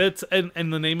other. It's and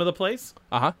the name of the place.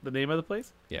 The name of the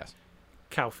place. Yes.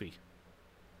 Cowfee.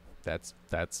 That's.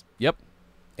 Yep.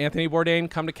 Anthony Bourdain,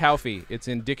 come to Cowfee. It's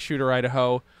in Dick Shooter,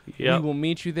 Idaho. Yep. We will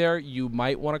meet you there. You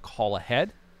might want to call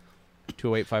ahead.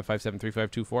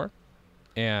 208-557-3524.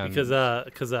 And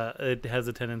because it has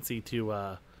a tendency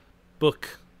to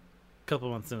book couple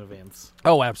months in advance.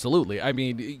 Oh, absolutely. I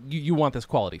mean, you want this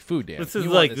quality food, Dan. This is you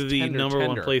like this the tender, number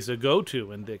tender. one place to go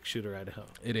to in Dick Shooter, Idaho.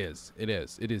 It is. It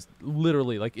is. It is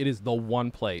literally like it is the one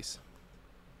place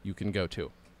you can go to.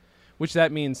 Which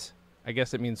that means, I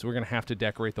guess it means we're going to have to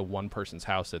decorate the one person's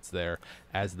house that's there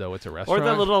as though it's a restaurant. Or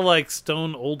that little like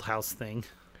stone old house thing.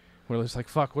 We're just like,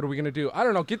 fuck, what are we going to do? I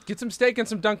don't know. Get some steak and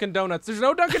some Dunkin' Donuts. There's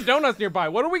no Dunkin' Donuts nearby.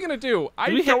 What are we going to do?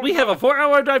 We have a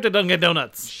 4-hour drive to Dunkin'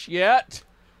 Donuts. Shit.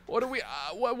 What do we?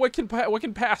 What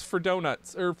can pass for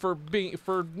donuts or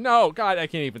no? God, I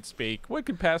can't even speak. What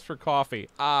can pass for coffee?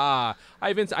 I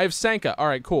have Sanka. All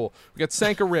right, cool. We got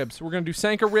Sanka ribs. We're gonna do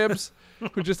Sanka ribs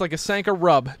with just like a Sanka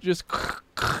rub. Just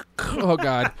oh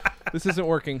God, this isn't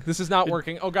working. This is not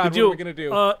working. Oh God, what are we gonna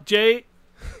do? Jay,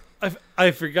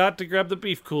 I forgot to grab the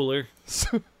beef cooler.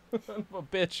 Oh,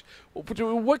 bitch.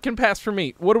 What can pass for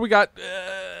meat? What do we got?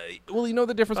 Well, you know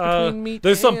the difference between meat.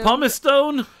 There's some pumice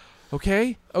stone.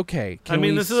 Okay.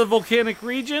 This is a volcanic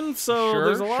region, so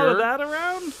there's a lot of that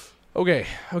around. Okay,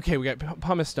 we got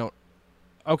pumice stone.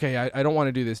 Okay, I don't want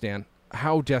to do this, Dan.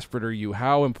 How desperate are you?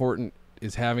 How important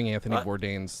is having Anthony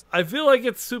Bourdain's... I feel like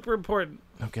it's super important.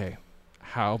 Okay,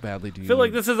 how badly do you... I feel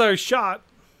like this is our shot.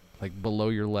 Like below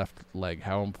your left leg,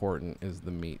 how important is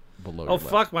the meat below your left? Oh,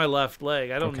 fuck my left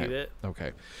leg. I don't need it.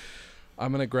 Okay.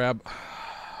 I'm going to grab...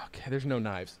 Okay, there's no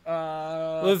knives.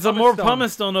 There's some more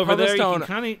pumice stone over there. You can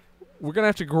kind of... We're going to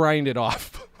have to grind it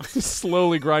off.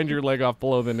 Slowly grind your leg off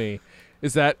below the knee.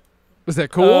 Is that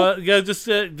cool? Yeah, just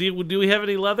do we have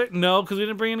any leather? No, because we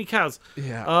didn't bring any cows.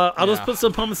 Yeah. I'll just put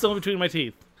some pumice stone between my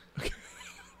teeth.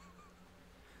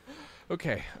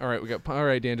 Okay. All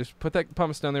right, Dan, just put that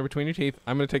pumice stone there between your teeth.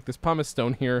 I'm going to take this pumice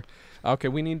stone here. Okay,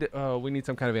 we need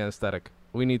some kind of anesthetic.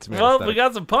 We need some anesthetic. Well, we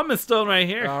got some pumice stone right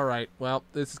here. All right. Well,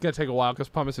 this is going to take a while because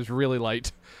pumice is really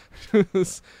light.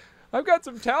 I've got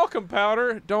some talcum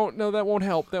powder. No, that won't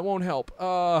help.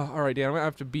 All right, Dan, I'm going to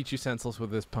have to beat you senseless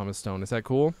with this pumice stone. Is that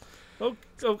cool?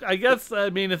 Okay, I guess,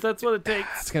 if that's what it takes.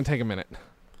 It's going to take a minute.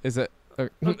 Is it?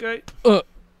 Okay.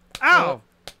 Ow!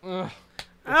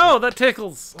 Ow, that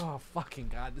tickles. Oh,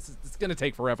 fucking God. This is going to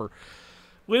take forever.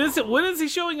 When is he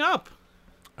showing up?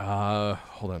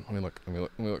 Hold on. Let me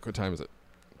look. What time is it?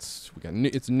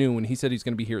 It's noon. He said he's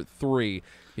going to be here at 3.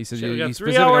 He says he's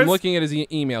specific. I'm looking at his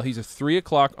email. He's at 3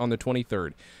 o'clock on the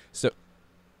 23rd. So,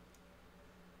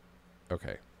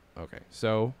 okay.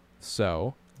 So,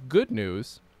 good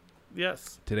news.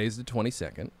 Yes. Today's the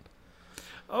 22nd.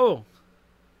 Oh.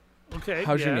 Okay.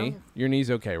 How's your knee? Your knee's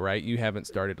okay, right? You haven't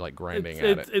started like grinding at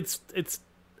it. It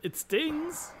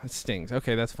stings. It stings.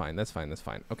 Okay, that's fine.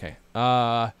 Okay.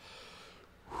 I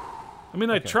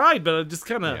tried, but I just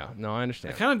kind of... Yeah, no, I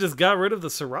understand. I kind of just got rid of the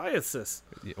psoriasis.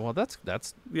 Yeah, well, that's...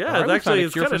 Yeah, it's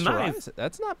kind of nice.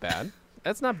 That's not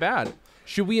bad.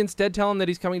 Should we instead tell him that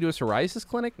he's coming to a psoriasis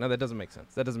clinic? No, that doesn't make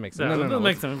sense. No. That doesn't make sense.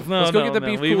 No, let's go get the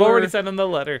beef cooler. We've already sent him the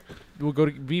letter. We'll go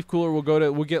to beef cooler.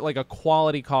 We'll get like a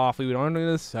quality coffee. We don't need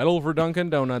to settle for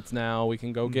Dunkin' Donuts now. We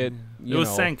can go get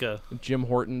Sanka. Jim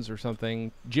Hortons or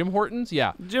something. Jim Hortons,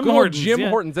 yeah. Jim Hortons. Jim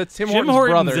Hortons. That's Tim Jim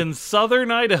Hortons' brother. in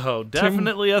southern Idaho.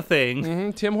 Definitely a thing.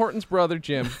 Mm-hmm. Tim Hortons' brother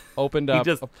Jim opened up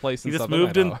a place in southern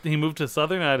Idaho. He moved to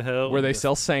southern Idaho where they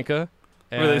sell Sanka.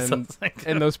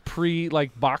 And those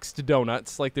boxed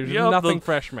donuts, like there's nothing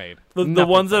fresh made. The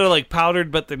ones that are like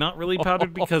powdered, but they're not really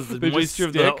powdered because the moisture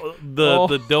of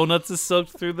the donuts is soaked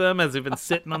through them as they've been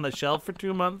sitting on the shelf for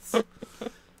 2 months.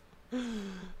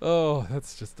 Oh,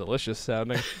 that's just delicious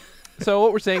sounding. So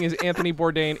what we're saying is, Anthony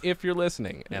Bourdain, if you're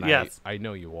listening, and yes. I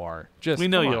know you are, we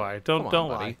know you are. Don't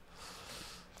lie.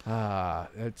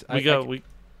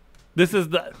 This is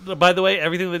by the way,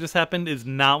 everything that just happened is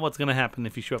not what's going to happen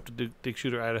if you show up to Dick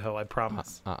Shooter, Idaho. I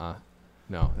promise.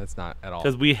 No, that's not at all.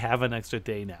 Because we have an extra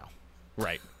day now.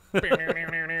 Right.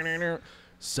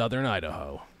 Southern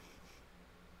Idaho.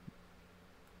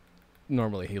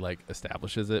 Normally he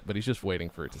establishes it, but he's just waiting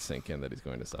for it to sink in that he's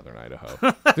going to Southern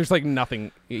Idaho. There's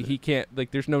nothing he can't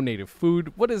there's no native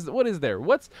food. What is there?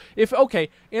 Anthony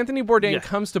Bourdain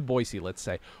comes to Boise, let's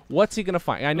say. What's he going to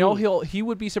find? I know he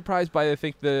would be surprised by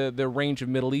the range of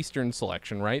Middle Eastern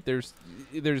selection, right? There's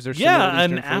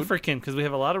an African because we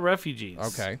have a lot of refugees.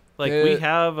 Okay. We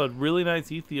have a really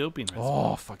nice Ethiopian resident.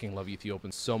 Oh, fucking love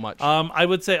Ethiopians so much. I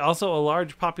would say also a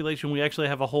large population. We actually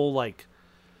have a whole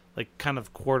kind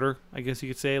of quarter, I guess you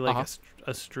could say,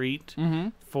 a street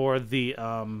for the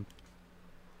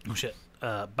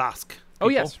Basque people. Oh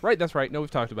yes, right, that's right. No, we've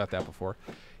talked about that before.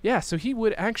 Yeah, so he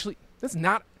would actually. That's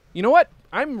not. You know what?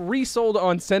 I'm resold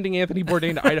on sending Anthony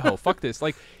Bourdain to Idaho. Fuck this.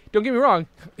 Don't get me wrong.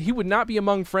 He would not be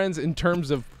among friends in terms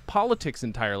of politics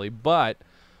entirely, but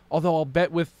Although I'll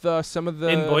bet with some of the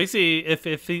in Boise, if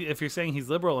you're saying he's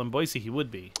liberal in Boise, he would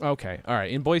be. Okay, all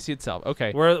right. In Boise itself,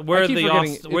 okay. We're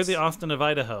the Austin of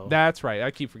Idaho. That's right.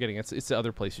 I keep forgetting. It's the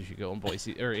other places you go in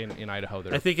Boise or in Idaho.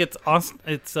 I think it's Austin.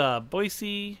 It's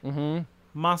Boise, Mm-hmm.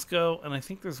 Moscow, and I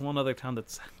think there's one other town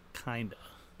that's kinda.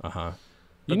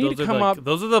 You need to come up.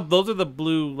 Those are the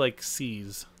blue like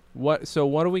seas. So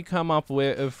what do we come up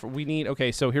with? If we need.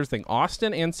 Okay, so here's the thing.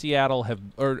 Austin and Seattle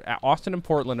Austin and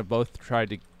Portland have both tried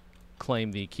to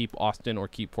claim the keep Austin or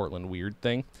keep Portland weird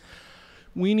thing.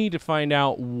 We need to find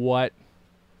out what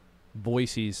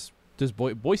Boise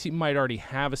might already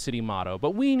have a city motto,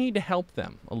 but we need to help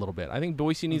them a little bit. I think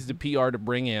Boise needs the PR to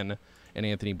bring in an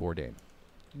Anthony Bourdain.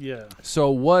 Yeah. So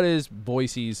what is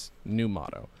Boise's new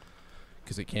motto?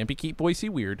 Because it can't be keep Boise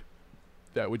weird.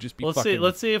 That would just be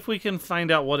Let's see if we can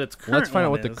find out what its current Let's find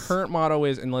out what is. the current motto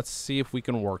is, and let's see if we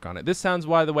can work on it. This sounds,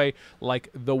 by the way, like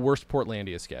the worst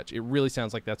Portlandia sketch. It really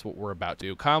sounds like that's what we're about to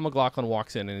do. Kyle MacLachlan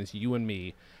walks in, and it's you and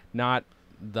me, not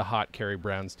the hot Carrie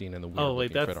Brownstein and the weird. Oh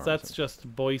wait, that's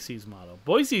just Boise's motto.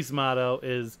 Boise's motto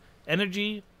is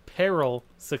energy, peril,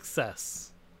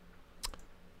 success.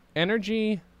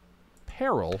 Energy,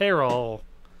 peril,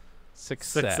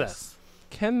 success.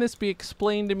 Can this be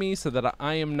explained to me so that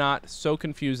I am not so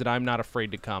confused that I'm not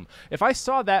afraid to come? If I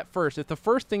saw that first, if the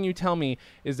first thing you tell me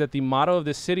is that the motto of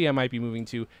this city I might be moving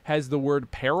to has the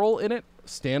word peril in it,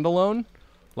 standalone,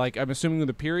 like I'm assuming with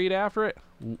a period after it,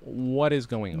 what is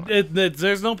going on?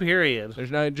 There's no period. There's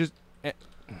no just.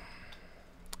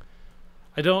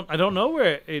 I don't know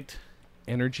where it.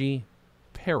 Energy,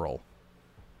 peril.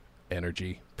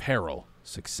 Energy, peril,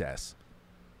 success.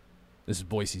 This is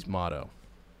Boise's motto.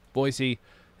 Boise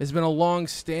has been a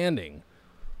long-standing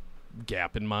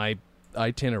gap in my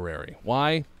itinerary.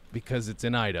 Why? Because it's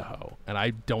in Idaho, and I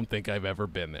don't think I've ever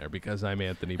been there because I'm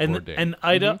Anthony Bourdain. And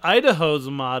Idaho's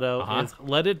motto is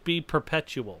 "Let it be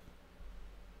perpetual."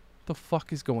 The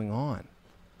fuck is going on?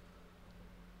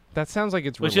 That sounds like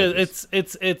it's which religious.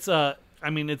 It's I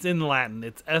mean it's in Latin.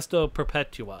 It's Esto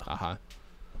Perpetua.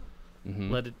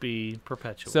 Mm-hmm. Let it be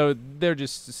perpetual. So they're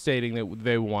just stating that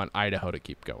they want Idaho to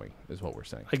keep going, is what we're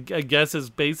saying. I guess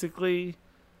is basically,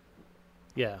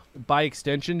 yeah. By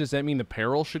extension, does that mean the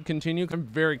peril should continue? I'm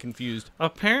very confused.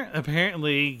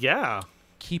 Apparently, yeah.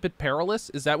 Keep it perilous?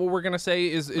 Is that what we're gonna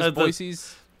say? Is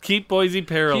Boise's? Keep Boise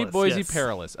perilous. Keep Boise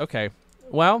perilous. Okay.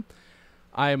 Well,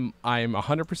 I'm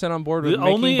 100% on board with the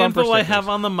making only bumper info stickers. I have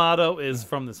on the motto is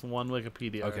from this one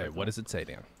Wikipedia. Okay, article. what does it say,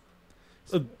 Dan?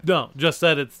 No, just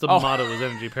that it's the motto is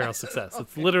energy, peril, success.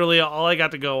 It's literally all I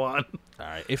got to go on. All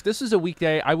right. If this is a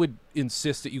weekday, I would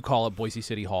insist that you call up Boise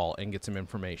City Hall and get some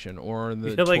information, or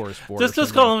the tourist board.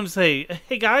 Just call them and say,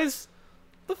 "Hey guys,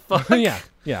 the fuck."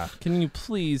 yeah. Can you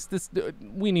please?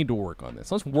 We need to work on this.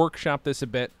 Let's workshop this a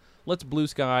bit. Let's blue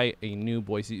sky a new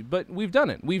Boise. But we've done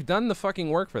it. We've done the fucking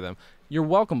work for them. You're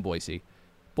welcome, Boise.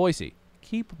 Boise,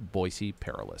 keep Boise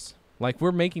perilous. Like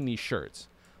we're making these shirts.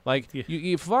 Like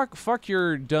you fuck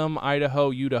your dumb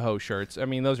Idaho shirts. I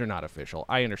mean, those are not official.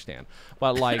 I understand,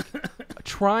 but like,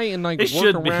 try and like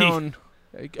work around,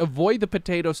 avoid the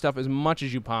potato stuff as much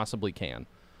as you possibly can.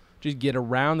 Just get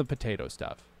around the potato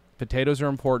stuff. Potatoes are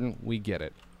important. We get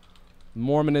it.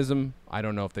 Mormonism. I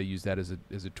don't know if they use that as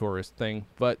a tourist thing,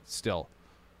 but still,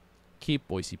 keep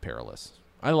Boise perilous.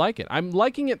 I like it. I'm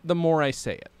liking it the more I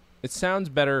say it. It sounds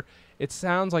better. It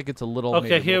sounds like it's a little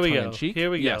okay. Here we go. Cheek.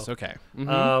 Here we go. Yes. Okay.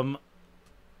 Mm-hmm.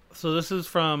 So this is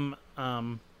from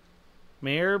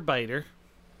Mayor Biter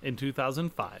in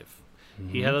 2005. Mm-hmm.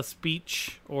 He had a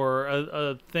speech or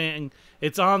a thing.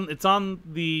 It's on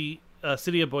the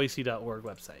cityofboise.org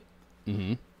website.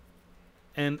 Mm-hmm.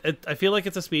 And I feel like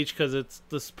it's a speech because it's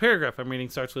this paragraph I'm reading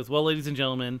starts with, "Well, ladies and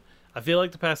gentlemen, I feel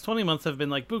like the past 20 months have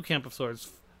been like boot camp of sorts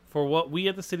for what we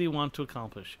at the city want to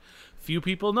accomplish. Few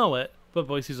people know it, but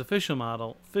Boise's official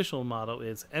motto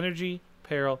is energy,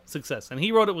 peril, success." And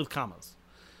he wrote it with commas.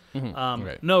 Mm-hmm.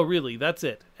 Right. No, really, that's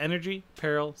it. Energy,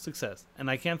 peril, success. And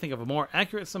I can't think of a more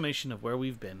accurate summation of where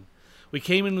we've been. We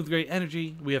came in with great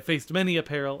energy. We have faced many a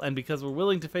peril, and because we're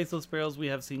willing to face those perils, we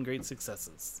have seen great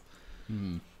successes.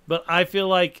 Mm-hmm. But I feel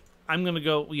like I'm going to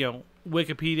go,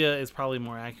 Wikipedia is probably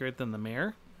more accurate than the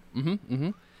mayor. Mm-hmm. Mm-hmm.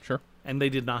 Sure. And they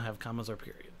did not have commas or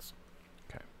periods.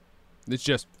 Okay. It's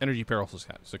just energy, peril,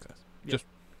 success. Yep. Just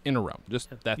in a row. Just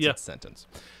that's its sentence.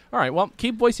 All right. Well,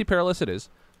 keep Boise perilous. It is.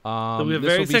 So we have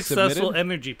very successful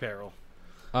energy peril.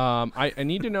 I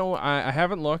need to know. I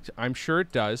haven't looked. I'm sure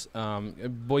it does.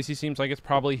 Boise seems like it's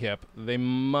probably hip. They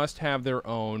must have their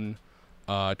own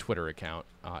Twitter account.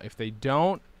 If they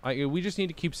don't, we just need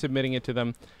to keep submitting it to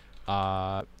them.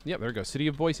 Yeah, there we go. City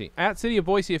of Boise. At City of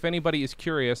Boise, if anybody is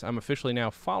curious, I'm officially now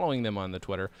following them on the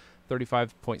Twitter.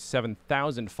 35.7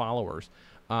 thousand followers.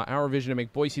 Our vision to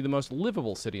make Boise the most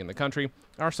livable city in the country.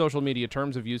 Our social media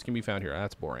terms of use can be found here.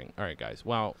 That's boring. All right, guys.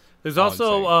 Wow. There's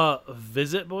also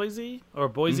Visit Boise, or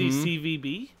Boise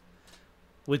CVB,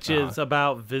 which is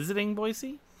about visiting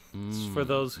Boise. It's for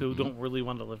those who don't really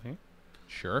want to live here.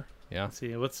 Sure. Yeah. Let's see,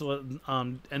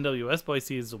 NWS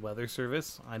Boise is the weather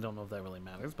service. I don't know if that really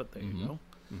matters, but there you go.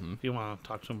 If you want to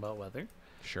talk to them about weather.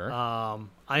 Sure.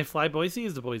 I Fly Boise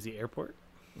is the Boise airport.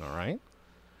 All right.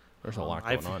 There's a lot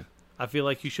going on. I feel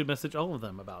like you should message all of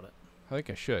them about it. I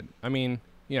think I should. I mean,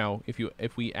 you know,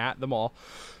 if we at them all.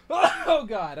 Oh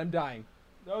God, I'm dying.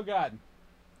 Oh God.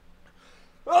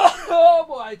 Oh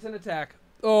boy, it's an attack.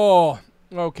 Oh,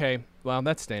 okay. Well,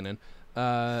 that's staying in.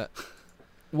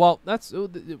 Well, that's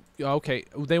okay.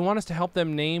 They want us to help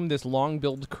them name this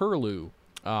long-billed curlew.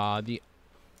 The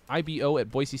IBO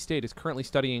at Boise State is currently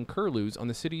studying curlews on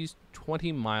the city's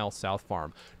 20-mile south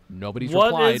farm. Nobody's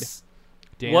replied.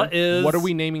 Dan, what are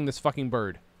we naming this fucking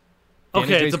bird?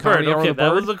 Okay, it's a bird. Okay,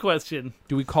 that was the question.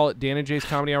 Do we call it Dan and Jay's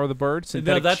Comedy Hour of the Bird?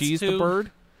 Synthetic Cheese the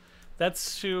Bird?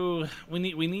 That's too... We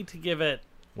need to give it...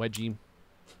 Wedgie.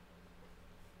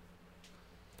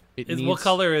 What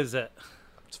color is it?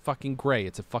 It's fucking gray.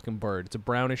 It's a fucking bird. It's a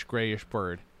brownish, grayish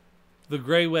bird. The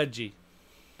gray wedgie.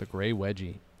 The gray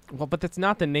wedgie. Well, but that's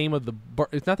not the name of the bird.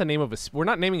 It's not the name of a... We're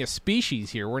not naming a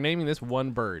species here. We're naming this one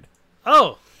bird.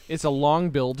 Oh! It's a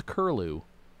long-billed curlew.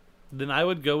 Then I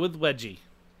would go with wedgie.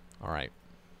 All right.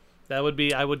 I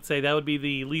would say that would be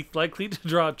the least likely to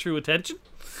draw true attention.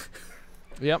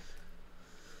 Yep.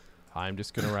 I'm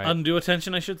just going to write... Undue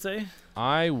attention, I should say.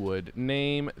 I would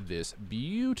name this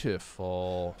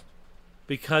beautiful...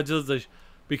 Because of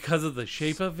the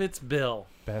shape of its bill.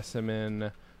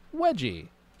 Specimen wedgie.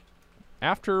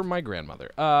 After my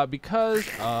grandmother. Because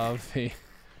of the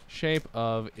shape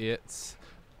of its...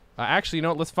 actually, you know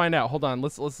what? Let's find out. Hold on.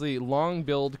 Let's see.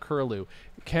 Long-billed curlew.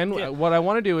 What I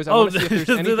want to do is I want to see if there's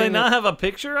anything. Do they not have a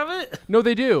picture of it? No,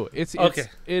 they do. It's okay.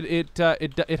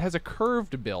 It has a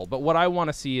curved bill, but what I want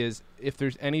to see is if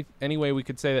there's any way we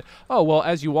could say that. Oh well,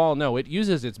 as you all know, it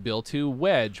uses its bill to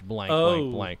wedge blank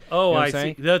blank blank. Oh, you know I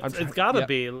see. It's got to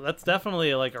be. That's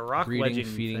definitely like a rock wedging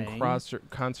feeding, thing.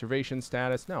 Conservation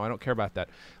status. No, I don't care about that.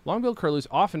 Long-billed curlews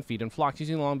often feed in flocks.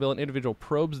 Using the long bill, an individual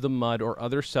probes the mud or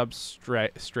other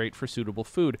substrate for suitable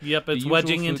food. Yep, it's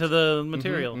wedging into the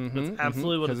material. That's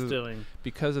absolutely what it's doing.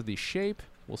 Because of the shape,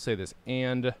 we'll say this,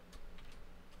 and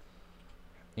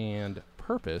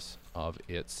purpose of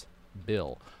its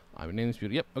bill. I'm naming this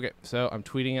beauty. Yep. Okay. So I'm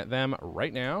tweeting at them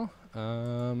right now.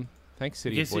 Thanks,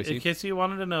 City of Boise. In case you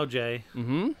wanted to know, Jay.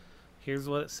 Here's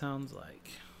what it sounds like.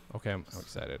 Okay, I'm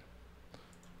excited.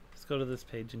 Let's go to this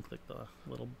page and click the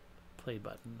little play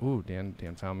button. Ooh, Dan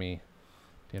found me.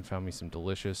 Dan found me some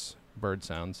delicious bird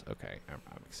sounds. Okay,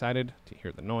 I'm excited to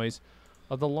hear the noise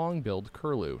of the long-billed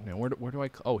curlew. Now, where do I...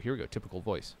 Oh, here we go. Typical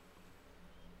voice.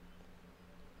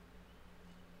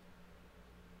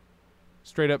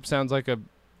 Straight up sounds like a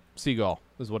seagull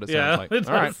is what it sounds like. It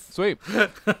All right, sweet.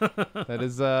 That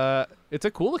is... it's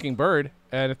a cool-looking bird,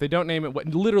 and if they don't name it...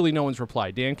 Literally no one's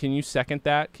replied. Dan, can you second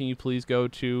that? Can you please go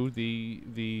to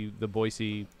the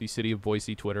City of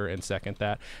Boise Twitter and second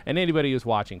that? And anybody who's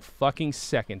watching, fucking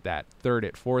second that. Third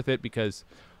it, fourth it, because...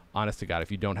 Honest to God, if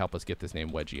you don't help us get this name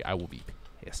Wedgie, I will be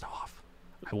pissed off.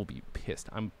 I will be pissed.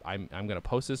 I'm gonna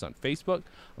post this on Facebook.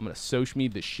 I'm gonna social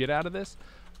media the shit out of this.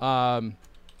 Also,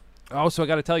 I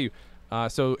got to tell you,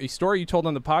 so a story you told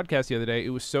on the podcast the other day. It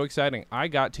was so exciting. I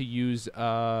got to use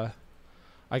I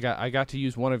got to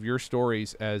use one of your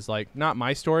stories as like not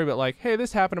my story, but like, hey,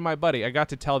 this happened to my buddy. I got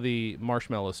to tell the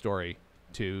marshmallow story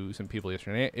to some people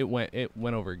yesterday. It went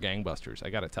over gangbusters. I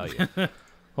got to tell you.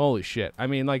 Holy shit. I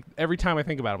mean, like, every time I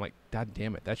think about it, I'm like, God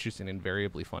damn it, that's just an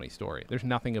invariably funny story. There's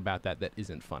nothing about that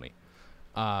isn't funny.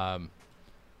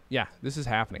 Yeah, this is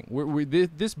happening.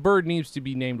 This bird needs to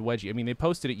be named Wedgie. I mean, they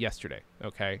posted it yesterday,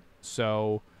 okay?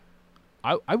 So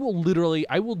I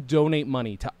will donate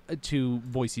money to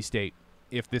Boise State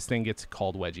if this thing gets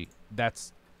called Wedgie.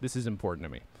 This is important to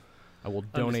me. I will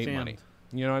donate money.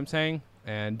 You know what I'm saying?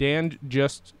 And Dan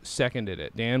just seconded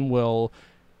it. Dan will...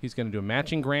 He's going to do a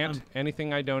matching grant.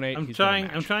 Anything I donate, I'm trying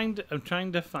to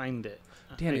find it.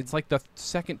 Dan, it's like the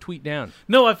second tweet down.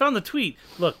 No, I found the tweet.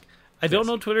 Look, I don't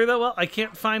know Twitter that well. I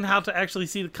can't find how to actually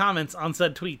see the comments on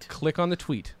said tweet. Click on the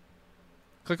tweet.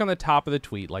 Click on the top of the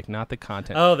tweet, like not the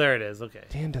content. Oh, there it is. Okay.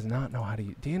 Dan does not know how to.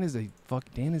 Dan is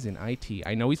in IT.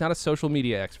 I know he's not a social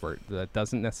media expert. That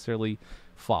doesn't necessarily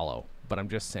follow. But I'm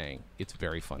just saying, it's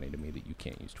very funny to me that you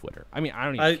can't use Twitter. I mean, I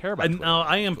don't even care about Twitter. No,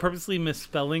 I am purposely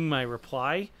misspelling my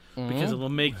reply because it will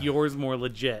make yours more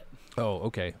legit. Oh,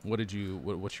 okay. What's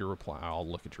your reply? I'll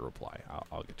look at your reply.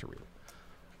 I'll get to read it.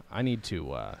 I need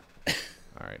to. All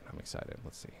right, I'm excited.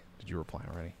 Let's see. Did you reply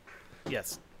already?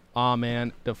 Yes. Aw,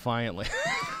 man, defiantly.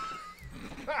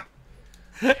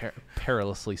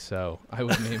 Perilously so. I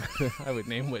would name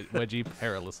Wedgie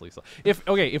perilously so. If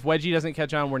Wedgie doesn't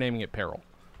catch on, we're naming it Peril.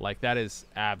 Like, that is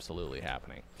absolutely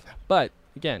happening. But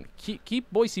again,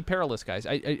 keep Boise perilous, guys.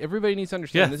 Everybody needs to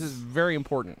understand this is very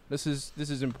important. This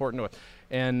is important to us.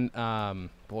 And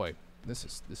boy, this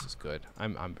is good.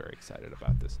 I'm very excited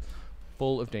about this.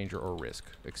 Full of danger or risk,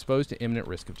 exposed to imminent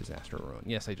risk of disaster or ruin.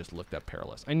 Yes, I just looked up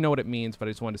perilous. I know what it means, but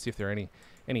I just wanted to see if there are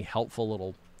any helpful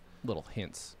little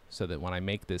hints, so that when I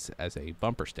make this as a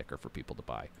bumper sticker for people to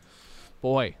buy.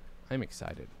 Boy, I'm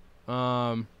excited.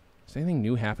 Does anything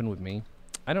new happen with me?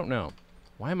 I don't know.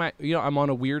 Why am I? I'm on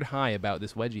a weird high about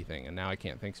this wedgie thing, and now I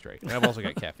can't think straight. And I've also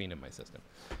got caffeine in my system.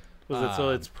 So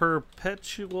it's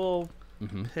perpetual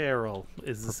peril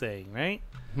is the saying, right?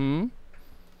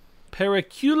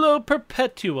 Periculo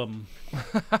perpetuum.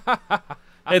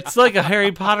 It's like a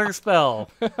Harry Potter spell.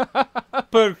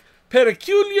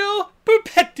 Periculio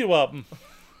perpetuum.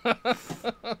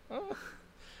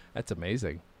 That's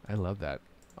amazing. I love that.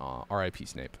 R.I.P.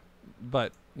 Snape.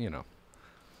 But,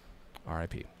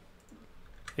 R.I.P.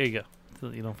 Here you go.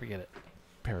 So you don't forget it.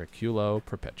 Periculo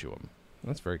perpetuum.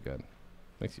 That's very good.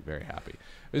 Makes you very happy.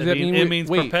 It means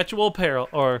perpetual peril,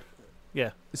 or...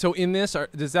 Yeah. So in this,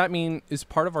 does that mean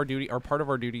are part of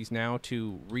our duties now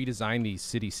to redesign the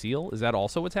city seal? Is that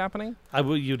also what's happening?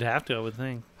 You'd have to, I would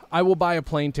think. I will buy a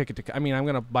plane ticket I'm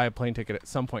going to buy a plane ticket at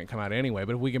some point and come out anyway,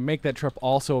 but if we can make that trip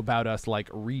also about us, like,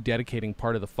 rededicating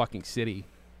part of the fucking city,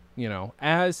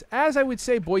 as I would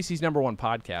say, Boise's #1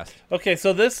 podcast. Okay,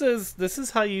 so this is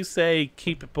how you say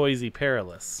keep Boise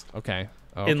perilous. Okay.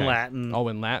 In Latin. Oh,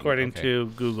 in Latin. According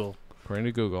to Google.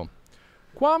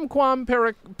 Quam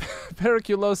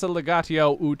periculosa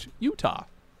legatio ut Utah.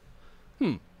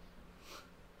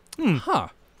 Huh.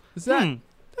 Is that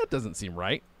doesn't seem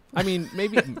right. I mean,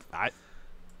 maybe I'm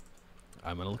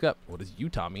gonna look up, what does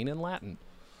Utah mean in Latin?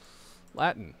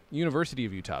 University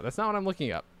of Utah. That's not what I'm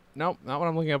looking up. Nope, not what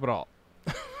I'm looking up at all.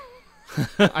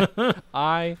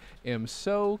 I am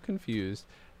so confused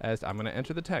as I'm gonna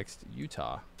enter the text.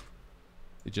 Utah.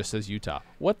 It just says Utah.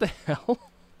 What the hell?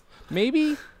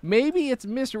 Maybe it's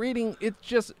misreading. It's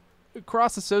just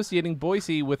cross-associating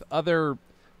Boise with other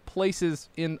places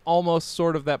in almost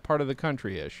sort of that part of the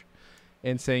country-ish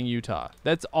and saying Utah.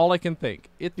 That's all I can think.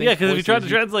 Because if you try to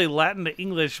translate Latin to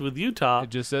English with Utah, it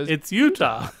just says it's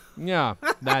Utah. Yeah,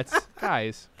 that's...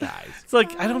 guys. It's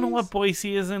like, I don't know what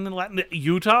Boise is in Latin.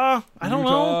 Utah? I don't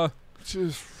know.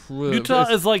 Utah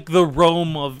is like the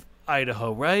Rome of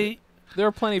Idaho, right? There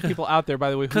are plenty of people out there,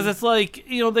 by the way, because it's like,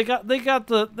 they got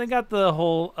the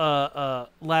whole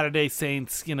Latter-day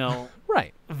Saints,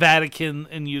 right, Vatican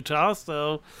in Utah.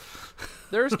 So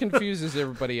they're as confused as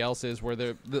everybody else is. Where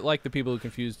they're like the people who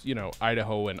confused,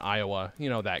 Idaho and Iowa,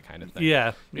 that kind of thing.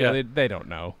 Yeah. They don't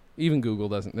know. Even Google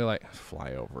doesn't. They're like,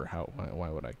 fly over. Why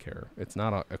would I care? It's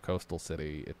not a coastal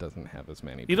city. It doesn't have as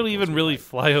many. You don't even really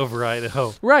fly over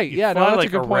Idaho, right? You fly that's like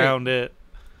a good around point. It.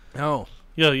 Oh.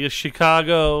 You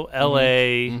Chicago,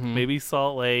 L.A., maybe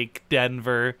Salt Lake,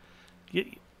 Denver.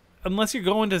 Unless you're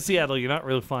going to Seattle, you're not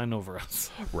really flying over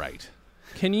us. Right.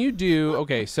 Can you do...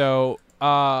 Okay, so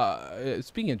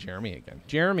speaking of Jeremy again.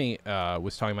 Jeremy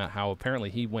was talking about how apparently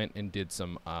he went and did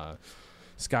some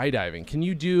skydiving. Can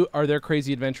you do... Are there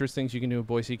crazy adventurous things you can do in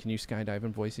Boise? Can you skydive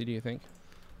in Boise, do you think?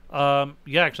 Yeah,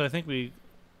 actually, I think we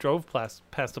drove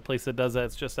past a place that does that.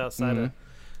 It's just outside of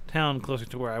town, closer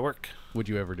to where I work. Would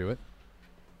you ever do it?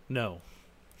 No.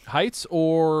 Heights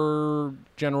or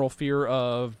general fear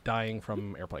of dying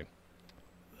from airplane?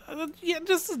 Yeah,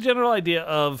 just a general idea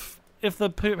of if the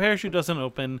parachute doesn't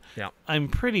open, I'm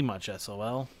pretty much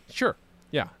SOL. Sure.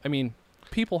 Yeah. I mean,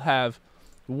 people have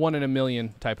 1 in a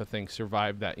million type of thing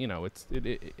survive that.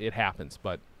 It happens,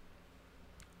 but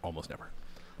almost never.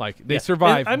 Like they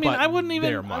survive. I mean, I wouldn't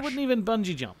even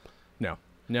bungee jump. No.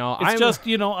 It's just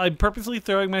I'm purposely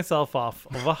throwing myself off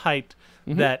of a height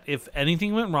that if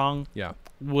anything went wrong,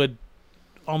 would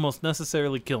almost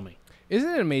necessarily kill me. Isn't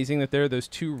it amazing that there are those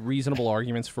two reasonable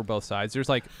arguments for both sides? There's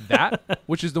like that,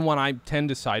 which is the one I tend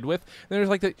to side with. And there's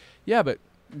like but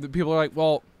the people are like,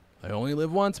 well, I only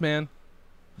live once, man.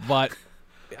 But,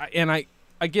 and I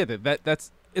get it.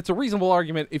 It's a reasonable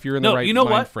argument if you're in the right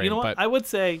mind frame. You know what? I would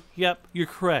say, yep, you're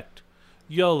correct.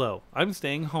 YOLO. I'm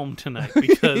staying home tonight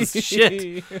because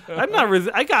shit. I'm not.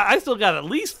 I still got at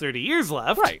least 30 years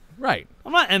left. Right.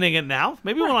 I'm not ending it now.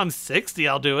 Maybe when I'm 60,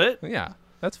 I'll do it. Yeah.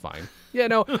 That's fine. Yeah,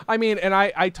 no, I mean, and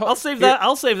I'll save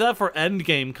that for end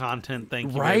game content.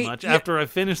 Thank you very much. Yeah. After I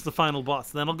finish the final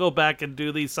boss, then I'll go back and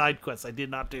do these side quests I did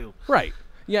not do. Right.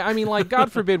 Yeah, I mean, like,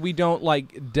 God forbid we don't,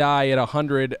 like, die at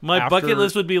 100. My bucket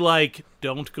list would be like,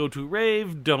 don't go to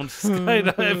rave, don't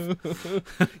skydive.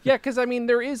 Yeah, because, I mean,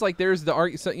 there's the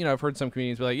argument, you know, I've heard some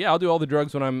comedians be like, yeah, I'll do all the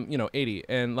drugs when I'm, 80.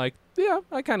 And, like, yeah,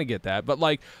 I kind of get that. But,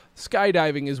 like,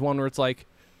 skydiving is one where it's like,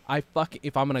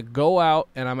 if I'm going to go out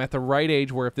and I'm at the right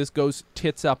age where if this goes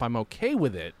tits up, I'm okay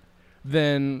with it,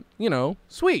 then,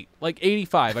 sweet. Like,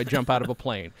 85, I jump out of a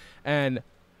plane. And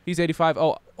he's 85.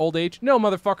 Oh, old age? No,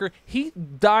 motherfucker. He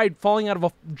died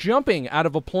jumping out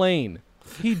of a plane.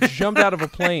 He jumped out of a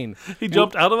plane. He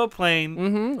jumped out of a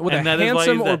plane. With a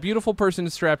handsome or beautiful person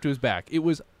strapped to his back. It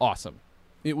was awesome.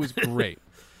 It was great.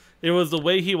 It was the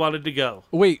way he wanted to go.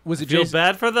 Wait, was it Jason? Feel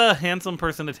bad for the handsome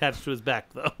person attached to his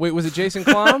back, though. Wait, was it Jason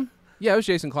Klum? Yeah, it was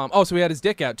Jason Klum. Oh, so he had his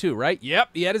dick out, too, right? Yep,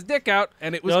 he had his dick out,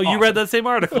 and it was awesome. You read that same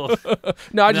article.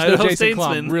 No, I just know Jason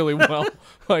Klum really well.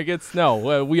 Like,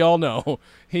 we all know.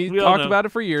 He talked about it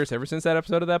for years, ever since that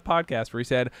episode of that podcast where he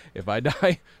said, if I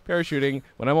die parachuting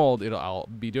when I'm old, I'll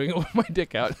be doing it with my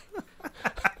dick out.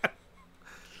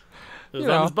 It was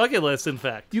on his bucket list, in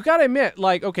fact. You gotta admit,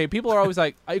 like, okay, people are always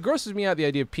like, it grosses me out the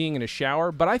idea of peeing in a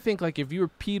shower, but I think, like, if you were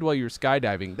peed while you were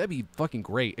skydiving, that'd be fucking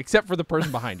great, except for the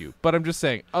person behind you. But I'm just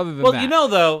saying, other than that. Well,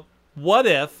 though, what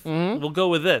if, we'll go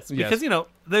with this, because,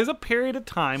 there's a period of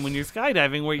time when you're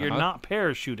skydiving where you're not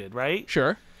parachuted, right?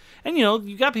 Sure. And,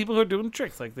 you got people who are doing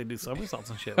tricks, like they do somersaults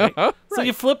and shit, right? So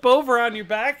you flip over on your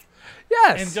back.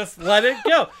 Yes. And just let it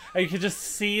go. And you can just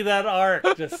see that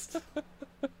arc just...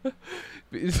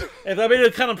 And I mean,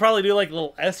 it kind of probably do like a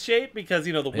little S shape because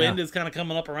the wind is kind of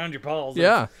coming up around your balls.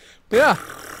 Yeah.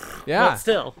 But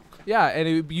still. Yeah,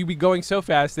 and you'd be going so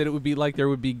fast that it would be like there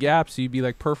would be gaps, so you'd be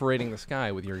like perforating the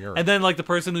sky with your urine. And then like the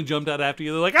person who jumped out after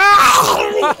you, they're like,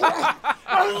 ah!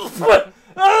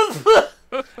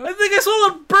 I think I saw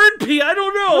a bird pee. I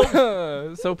don't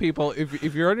know. So people,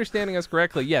 if you're understanding us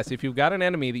correctly, yes, if you've got an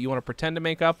enemy that you want to pretend to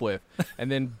make up with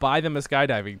and then buy them a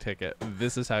skydiving ticket,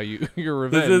 this is how your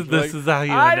revenge. This is how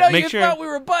you I know you thought we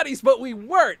were buddies, but we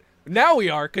weren't. Now we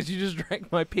are because you just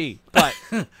drank my pee. But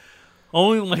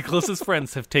only my closest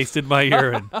friends have tasted my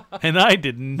urine, and I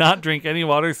did not drink any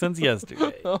water since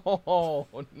yesterday. Oh,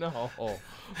 no.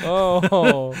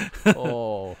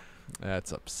 Oh.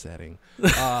 That's upsetting.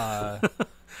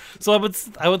 So I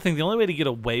would think the only way to get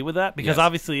away with that, because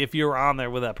obviously if you're on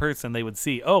there with that person, they would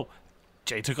see, oh,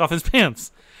 Jay took off his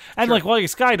pants. And like while you're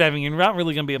skydiving, you're not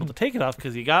really going to be able to take it off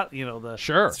because you got, the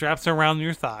straps around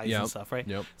your thighs and stuff, right?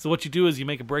 Yep. So what you do is you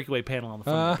make a breakaway panel on the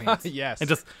front of your pants. Yes. And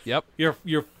just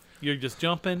you're just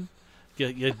jumping.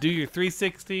 You do your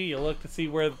 360. You look to see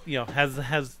where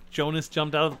has Jonas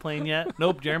jumped out of the plane yet?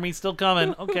 Nope, Jeremy's still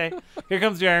coming. Okay, here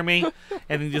comes Jeremy,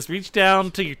 and then just reach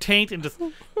down to your taint and just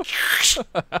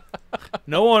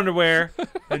no underwear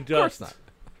and just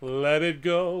let it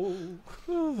go.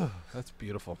 That's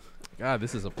beautiful. God,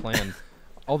 this is a plan.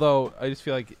 Although I just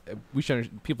feel like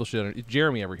people should. If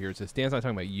Jeremy ever hears this, Dan's not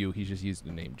talking about you. He's just using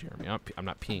the name Jeremy. I'm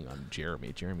not peeing on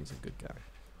Jeremy. Jeremy's a good guy.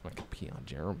 I'm not gonna pee on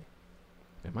Jeremy.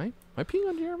 Am I? Am I peeing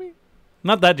on Jeremy?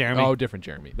 Not that Jeremy. Oh, different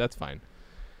Jeremy. That's fine.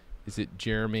 Is it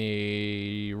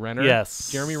Jeremy Renner? Yes.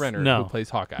 Jeremy Renner, who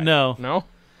plays Hawkeye. No. No?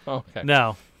 Oh, okay.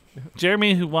 No.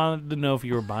 Jeremy, who wanted to know if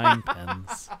you were buying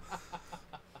pens.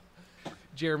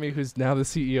 Jeremy, who's now the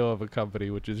CEO of a company,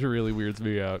 which is really weirds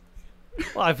me out.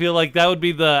 Well, I feel like that would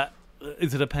be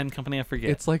is it a pen company? I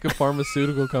forget. It's like a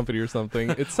pharmaceutical company or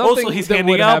something. It's something also, he's that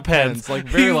handing would out have pens. Like,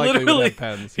 very likely would have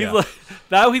pens. Yeah.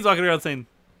 Now he's walking around saying,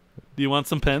 do you want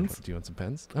some pens? Do you want some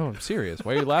pens? Oh, I'm serious.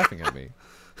 Why are you laughing at me?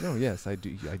 No, yes, I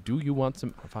do. You want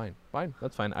some? Fine.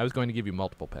 That's fine. I was going to give you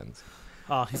multiple pens.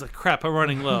 Oh, he's like, crap, I'm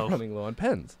running low. I'm running low on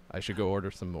pens. I should go order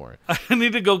some more. I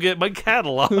need to go get my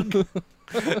catalog.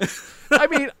 I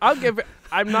mean,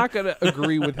 I'm not going to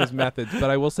agree with his methods, but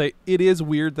I will say it is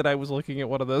weird that I was looking at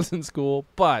one of those in school.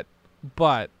 But,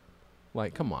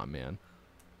 like, come on, man.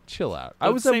 Chill out. I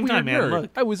was a weird nerd.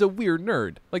 I was a weird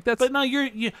nerd. Like that's. But now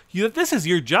you this is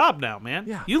your job now, man.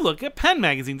 Yeah. You look at pen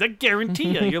magazines. I guarantee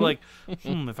you. You're like,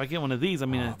 if I get one of these, I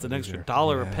mean, it's an extra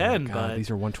 $1 a pen. God, but these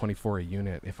are $124 a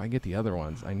unit. If I get the other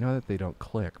ones, I know that they don't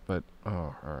click. But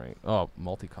all right. Oh,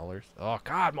 multicolors. Oh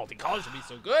God, multicolors would be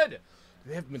so good. Do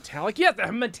they have metallic? Yes, they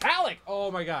have metallic. Oh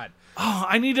my God. Oh,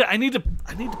 I need to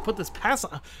put this past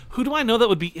on. Who do I know that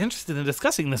would be interested in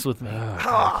discussing this with me?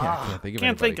 I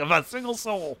can't think of a single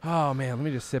soul. Oh man, let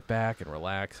me just sit back and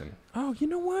relax and. Oh, you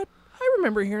know what? I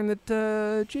remember hearing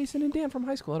that Jason and Dan from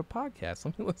high school had a podcast.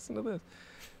 Let me listen to this.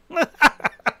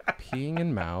 Peeing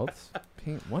in mouths.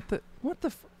 What did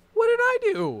I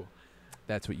do?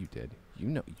 That's what you did. You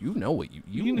know what you know what you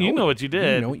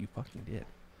did. You know what you fucking did.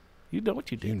 You know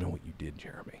what you did. You know what you did,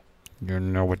 Jeremy. You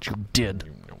know what you did.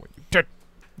 You know what you did.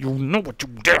 You know what you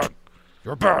did.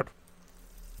 You're bad.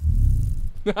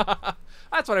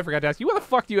 That's what I forgot to ask you. Why the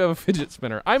fuck do you have a fidget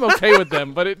spinner? I'm okay with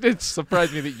them, but it did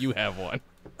surprise me that you have one.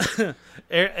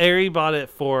 Ari bought it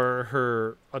for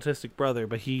her autistic brother,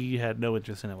 but he had no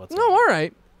interest in it whatsoever. No, all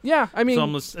right. Yeah, I mean,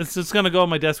 so it's just gonna go on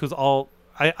my desk with all.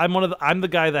 I'm the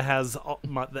guy that has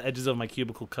the edges of my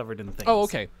cubicle covered in things. Oh,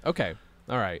 okay,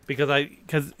 all right.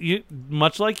 Because you,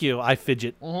 much like you, I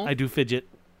fidget. Mm-hmm. I do fidget.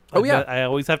 Oh yeah, I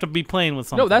always have to be playing with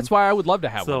something. No, that's why I would love to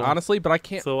have one, honestly, but I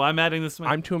can't. So I'm adding this.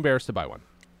 I'm too embarrassed to buy one.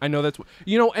 I know that's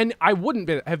and I wouldn't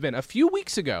have been a few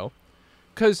weeks ago,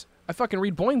 because I fucking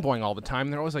read Boing Boing all the time.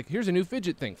 And they're always like, "Here's a new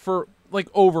fidget thing for like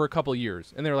over a couple of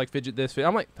years," and they're like, "Fidget this, fidget."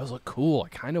 I'm like, "Those look cool. I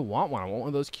kind of want one. I want one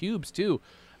of those cubes too."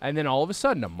 And then all of a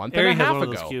sudden, a month and a half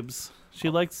ago, those cubes. She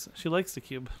likes the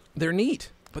cube. They're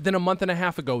neat. But then a month and a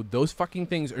half ago, those fucking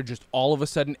things are just all of a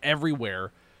sudden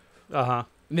everywhere. Uh-huh.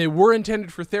 They were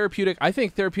intended for therapeutic. I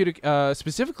think therapeutic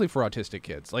specifically for autistic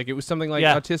kids. Like it was something like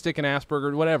autistic and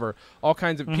Asperger, whatever. All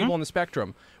kinds of people on the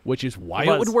spectrum, which is why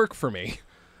it would work for me.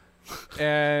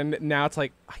 And now it's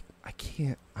like, I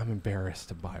can't. I'm embarrassed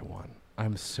to buy one.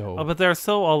 I'm so... Oh, but they're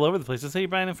so all over the place. Just say you're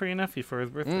buying it for your nephew for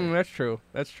his birthday. That's true.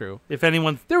 That's true. If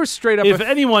anyone... There was straight up... If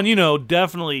anyone,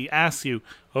 definitely asks you,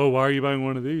 oh, why are you buying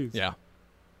one of these? Yeah.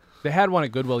 They had one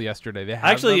at Goodwill yesterday. They had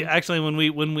Actually, when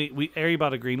we Ari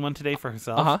bought a green one today for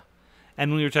herself. Uh-huh. And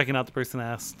when we were checking out, the person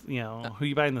asked, who are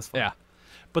you buying this for? Yeah.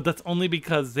 But that's only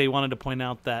because they wanted to point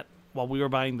out that while we were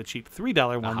buying the cheap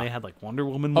 $3 one, they had like Wonder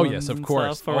Woman ones. Oh, yes, of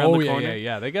course. Around the corner.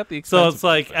 Yeah. They got the expensive. So it's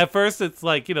like, at first, it's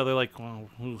like, they're like, well,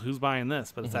 who's buying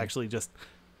this? But it's actually just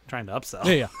trying to upsell.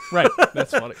 Yeah. Right.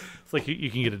 That's funny. It's like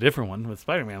you can get a different one with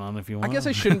Spider-Man on if you want. I guess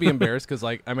I shouldn't be embarrassed because,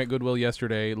 like, I'm at Goodwill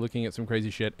yesterday looking at some crazy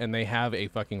shit, and they have a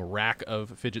fucking rack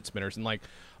of fidget spinners, and like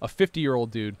a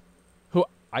 50-year-old dude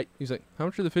he's like, how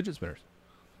much are the fidget spinners?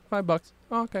 $5.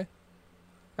 Oh, okay.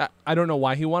 I don't know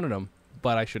why he wanted them,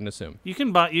 but I shouldn't assume. You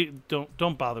can buy.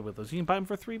 Don't bother with those. You can buy them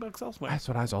for $3 elsewhere. That's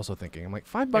what I was also thinking. I'm like,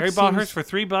 $5. Harry bought hers for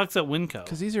 $3 at Winco.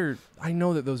 Because these are, I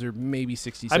know that those are maybe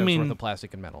 60 cents worth of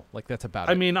plastic and metal. Like that's about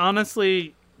it. I mean,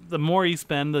 honestly, the more you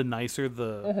spend, the nicer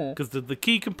because the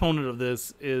key component of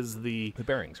this is the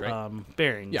bearings, right?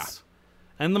 Bearings. Yeah.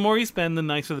 And the more you spend, the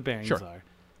nicer the bearings Sure. are.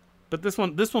 But this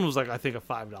one was like I think a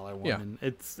 $5 one, and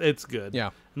it's good.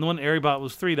 Yeah. And the one Ari bought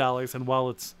was $3, and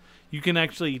while you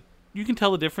can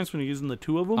tell the difference when you're using the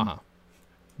two of them. Uh-huh.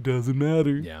 Doesn't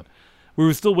matter. Yeah. We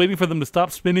were still waiting for them to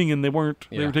stop spinning, and they weren't.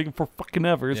 Yeah. They were taking for fucking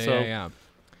ever. Yeah.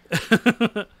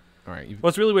 All right.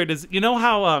 What's really weird is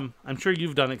how I'm sure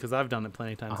you've done it because I've done it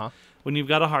plenty of times. Uh-huh. When you've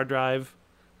got a hard drive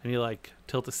and you like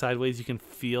tilt it sideways, you can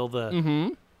feel the.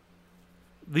 Mm-hmm.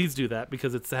 These do that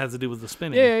because it has to do with the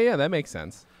spinning. Yeah. That makes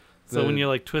sense. So when you're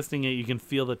like twisting it, you can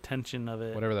feel the tension of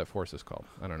it. Whatever that force is called,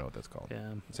 I don't know what that's called.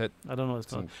 Yeah, is that, I don't know what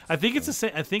it's called. I think it's the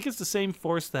same. I think it's the same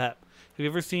force that. Have you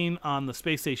ever seen on the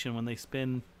space station when they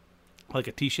spin, like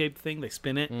a T-shaped thing? They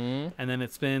spin it, and then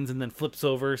it spins, and then flips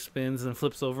over, spins, and then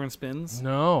flips over and spins.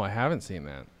 No, I haven't seen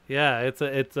that. Yeah, it's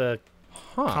a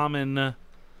common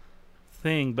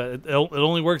thing, but it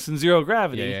only works in zero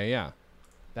gravity. Yeah.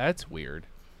 That's weird.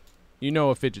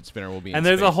 A fidget spinner will be. And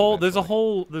there's a whole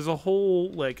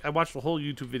like I watched a whole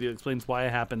YouTube video that explains why it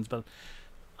happens, but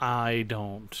I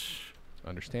don't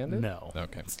understand it. No.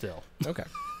 Okay. Still. Okay.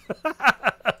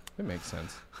 It makes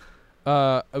sense.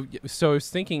 So I was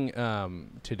thinking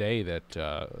today that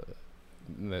I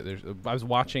was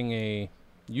watching a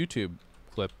YouTube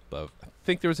clip of. I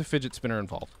think there was a fidget spinner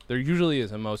involved. There usually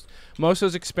is in most of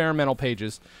those experimental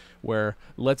pages where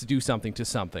let's do something to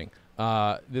something.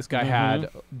 This guy had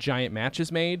giant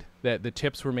matches made that the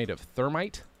tips were made of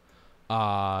thermite.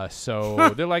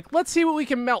 So they're like, let's see what we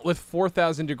can melt with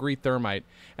 4,000 degree thermite.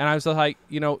 And I was like,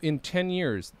 in 10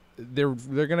 years, they're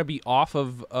going to be off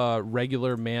of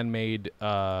regular man-made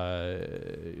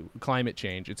climate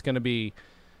change. It's going to be,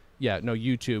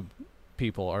 YouTube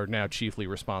people are now chiefly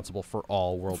responsible for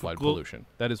all worldwide pollution.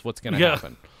 That is what's going to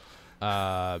happen.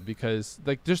 Because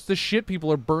like just the shit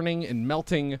people are burning and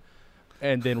melting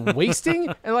and then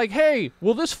wasting and like, hey,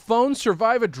 will this phone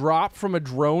survive a drop from a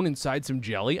drone inside some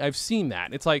jelly? I've seen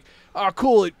that. It's like, oh,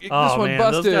 cool. This one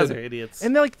busted. Those guys are idiots.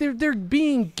 And they're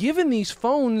being given these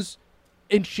phones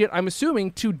and shit, I'm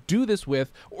assuming, to do this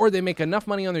with, or they make enough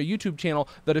money on their YouTube channel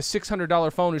that a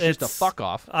 $600 phone is just a fuck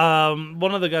off.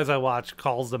 One of the guys I watch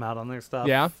calls them out on their stuff.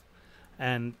 Yeah.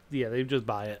 And they just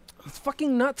buy it. It's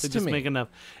fucking nuts to me. They just make enough.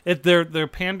 They're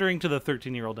pandering to the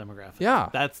 13-year-old demographic. Yeah,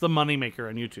 that's the moneymaker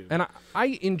on YouTube. And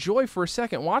I enjoy for a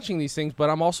second watching these things, but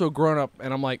I'm also grown up,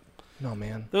 and I'm like, No,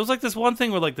 man. There was like this one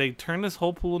thing where like they turned this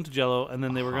whole pool into Jello, and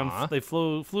then they were they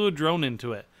flew a drone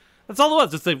into it. That's all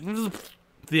it was. Just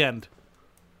the end.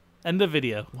 End of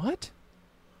video. What?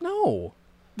 No.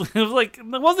 It was like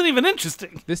that wasn't even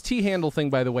interesting. This T-handle thing,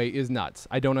 by the way, is nuts.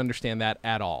 I don't understand that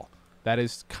at all. That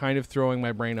is kind of throwing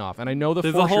my brain off. And I know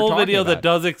there's a whole video that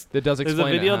does explain. There's a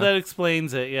video that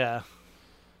explains it. Yeah.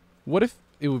 What if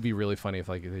it would be really funny if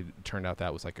like it turned out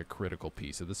that was like a critical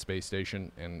piece of the space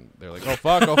station, and they're like, oh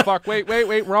fuck, wait,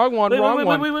 wrong one. Wait.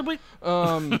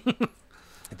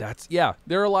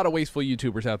 There are a lot of wasteful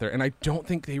YouTubers out there, and I don't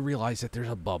think they realize that there's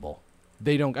a bubble.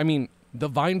 They don't. I mean, the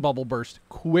Vine bubble burst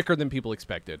quicker than people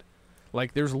expected.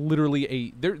 Like, there's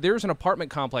literally there's an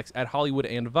apartment complex at Hollywood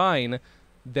and Vine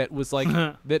that was like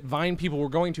that Vine people were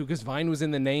going to because Vine was in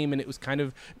the name, and it was kind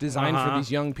of designed for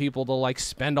these young people to like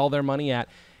spend all their money at.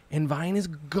 And Vine is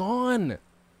gone.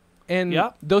 And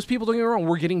those people, don't get me wrong,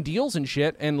 were getting deals and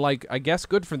shit. And, like, I guess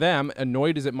good for them,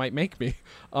 annoyed as it might make me.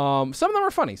 Some of them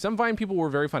are funny. Some Vine people were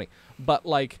very funny. But,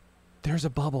 like, there's a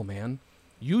bubble, man.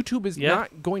 YouTube is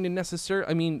not going to necessarily...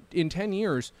 I mean, in 10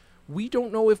 years, we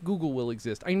don't know if Google will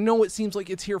exist. I know it seems like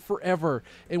it's here forever,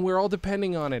 and we're all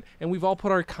depending on it, and we've all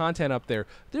put our content up there.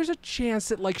 There's a chance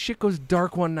that, like, shit goes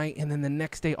dark one night, and then the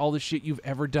next day, all the shit you've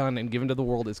ever done and given to the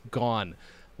world is gone.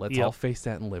 Let's all face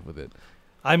that and live with it.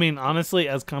 I mean, honestly,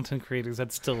 as content creators,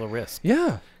 that's still a risk.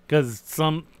 Yeah. Because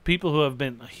some people who have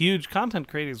been huge content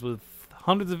creators with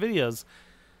hundreds of videos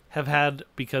have had,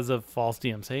 because of false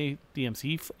DMCA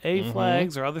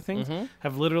flags or other things,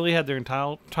 have literally had their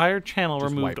entire channel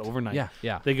just removed overnight.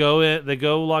 Yeah. They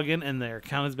go log in, and their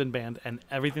account has been banned, and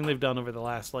everything they've done over the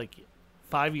last,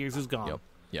 5 years is gone.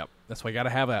 Yep. That's why you got to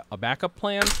have a backup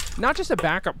plan. Not just a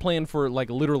backup plan for, like,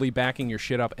 literally backing your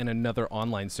shit up and another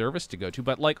online service to go to,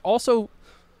 but, like, also,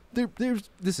 there's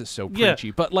this is so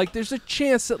preachy, but, like, there's a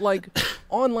chance that, like,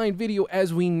 online video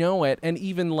as we know it, and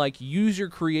even, like,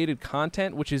 user-created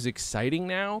content, which is exciting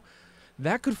now,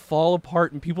 that could fall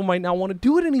apart, and people might not want to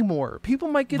do it anymore. People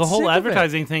might get sick of it. The whole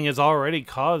advertising thing has already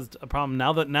caused a problem.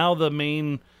 Now the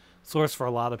main source for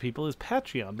a lot of people is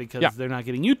Patreon because they're not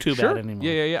getting YouTube ad anymore.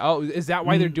 Yeah. Oh, is that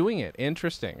why they're doing it?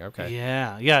 Interesting. Okay.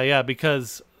 Yeah.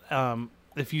 Because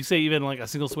if you say even like a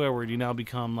single swear word, you now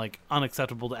become like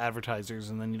unacceptable to advertisers,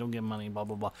 and then you don't get money. Blah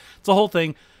blah blah. It's a whole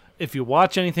thing. If you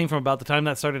watch anything from about the time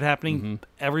that started happening,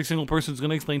 every single person's going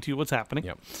to explain to you what's happening.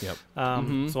 Yep.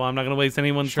 So I'm not going to waste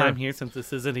anyone's time here since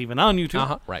this isn't even on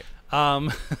YouTube. Right.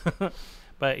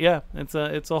 But yeah, it's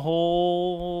a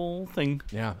whole thing.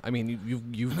 Yeah, I mean,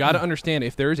 you've got to understand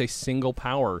if there is a single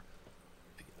power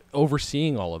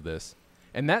overseeing all of this,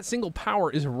 and that single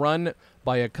power is run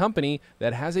by a company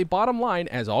that has a bottom line,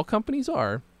 as all companies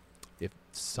are. If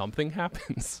something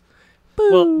happens,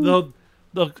 well,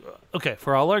 okay,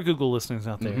 for all our Google listeners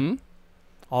out there,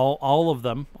 all of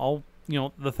them,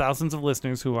 the thousands of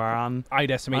listeners who are on, I'd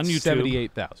estimate on YouTube,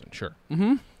 78,000. Sure.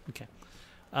 Okay.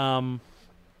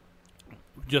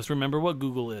 Just remember what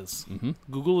Google is.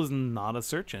 Google is not a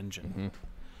search engine.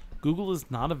 Google is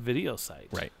not a video site.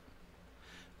 Right.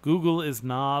 Google is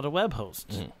not a web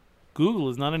host. Google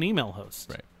is not an email host.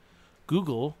 Right.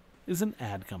 Google is an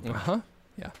ad company.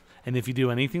 Yeah. And if you do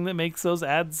anything that makes those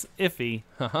ads iffy,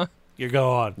 you're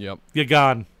gone. Yep. You're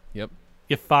gone. Yep.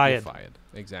 You're fired. You're fired.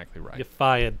 Exactly right. You're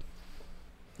fired.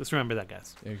 Just remember that,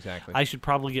 guys. Exactly. I should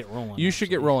probably get rolling. You should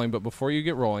get rolling, but before you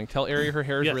get rolling, tell Ari her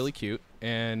hair is really cute.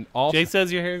 And also, Jay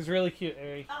says your hair is really cute,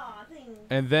 Ari. Aw, thanks.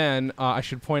 And then I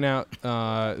should point out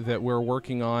that we're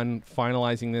working on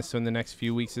finalizing this, so in the next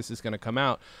few weeks this is going to come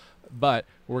out. But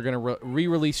we're going to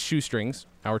re-release Shoestrings,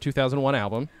 our 2001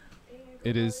 album.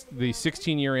 It is the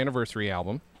 16-year anniversary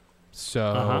album.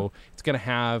 So it's going to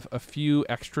have a few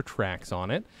extra tracks on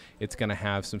it. It's going to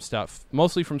have some stuff,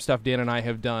 mostly from stuff Dan and I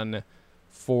have done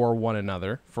for one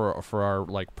another, for our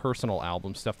like personal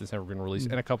album stuff that's never been released,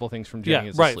 and a couple of things from Jenny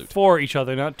as a Salute. For each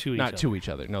other, not to each other. Not to each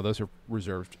other. No, those are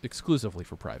reserved exclusively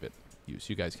for private use.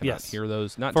 You guys cannot hear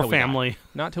those. Not for till family. We die.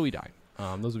 Not till we die.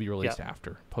 Those will be released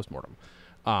after postmortem.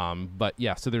 But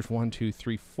yeah, so there's 1, 2,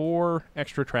 3, 4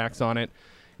 extra tracks on it.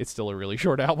 It's still a really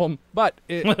short album, but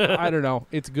I don't know.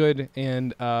 It's good,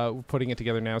 and we're putting it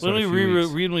together now. So when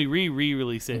we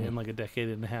re-release it in like a decade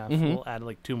and a half, we'll add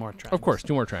like 2 more tracks. Of course,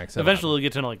 2 more tracks. Eventually, we'll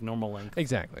get to like normal length.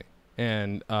 Exactly.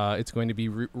 And it's going to be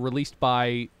released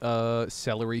by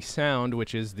Celery Sound,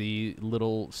 which is the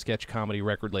little sketch comedy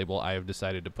record label I have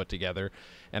decided to put together.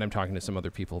 And I'm talking to some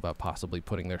other people about possibly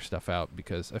putting their stuff out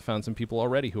because I found some people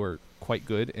already who are quite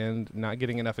good and not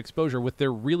getting enough exposure with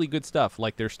their really good stuff,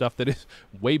 like their stuff that is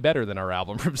way better than our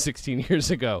album from 16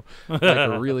 years ago.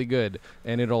 Like really good.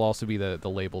 And it'll also be the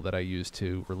label that I use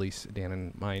to release Dan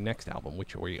and my next album,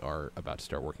 which we are about to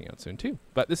start working on soon too.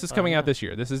 But this is coming out this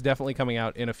year. This is definitely coming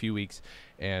out in a few weeks,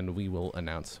 and we will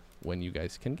announce when you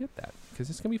guys can get that because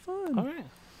it's going to be fun. All right.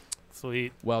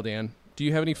 Sweet. Well, Dan, do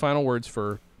you have any final words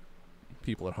for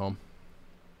people at home?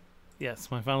 Yes,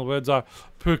 my final words are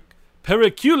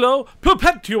periculo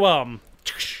perpetuum.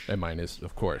 And mine is,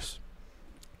 of course,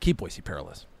 keep Boise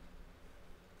perilous.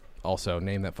 Also,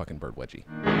 name that fucking bird wedgie.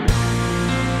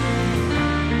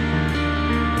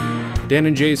 Dan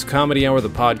and Jay's Comedy Hour, the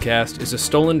podcast, is a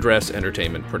Stolen Dress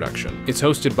Entertainment production. It's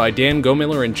hosted by Dan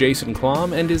Gomiller and Jason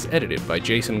Klom and is edited by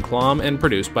Jason Klom and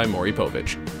produced by Maury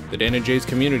Povich. The Dan and Jay's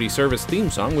Community Service theme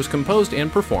song was composed and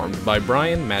performed by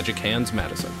Brian Magic Hands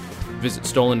Madison. Visit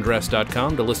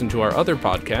stolendress.com to listen to our other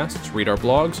podcasts, read our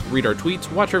blogs, read our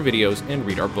tweets, watch our videos, and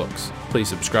read our books. Please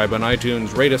subscribe on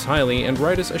iTunes, rate us highly, and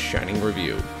write us a shining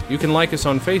review. You can like us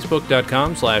on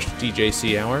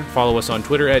facebook.com/DJCHour, follow us on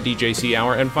Twitter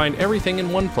 @DJCHour, and find everything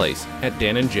in one place at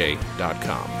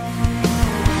danandjay.com.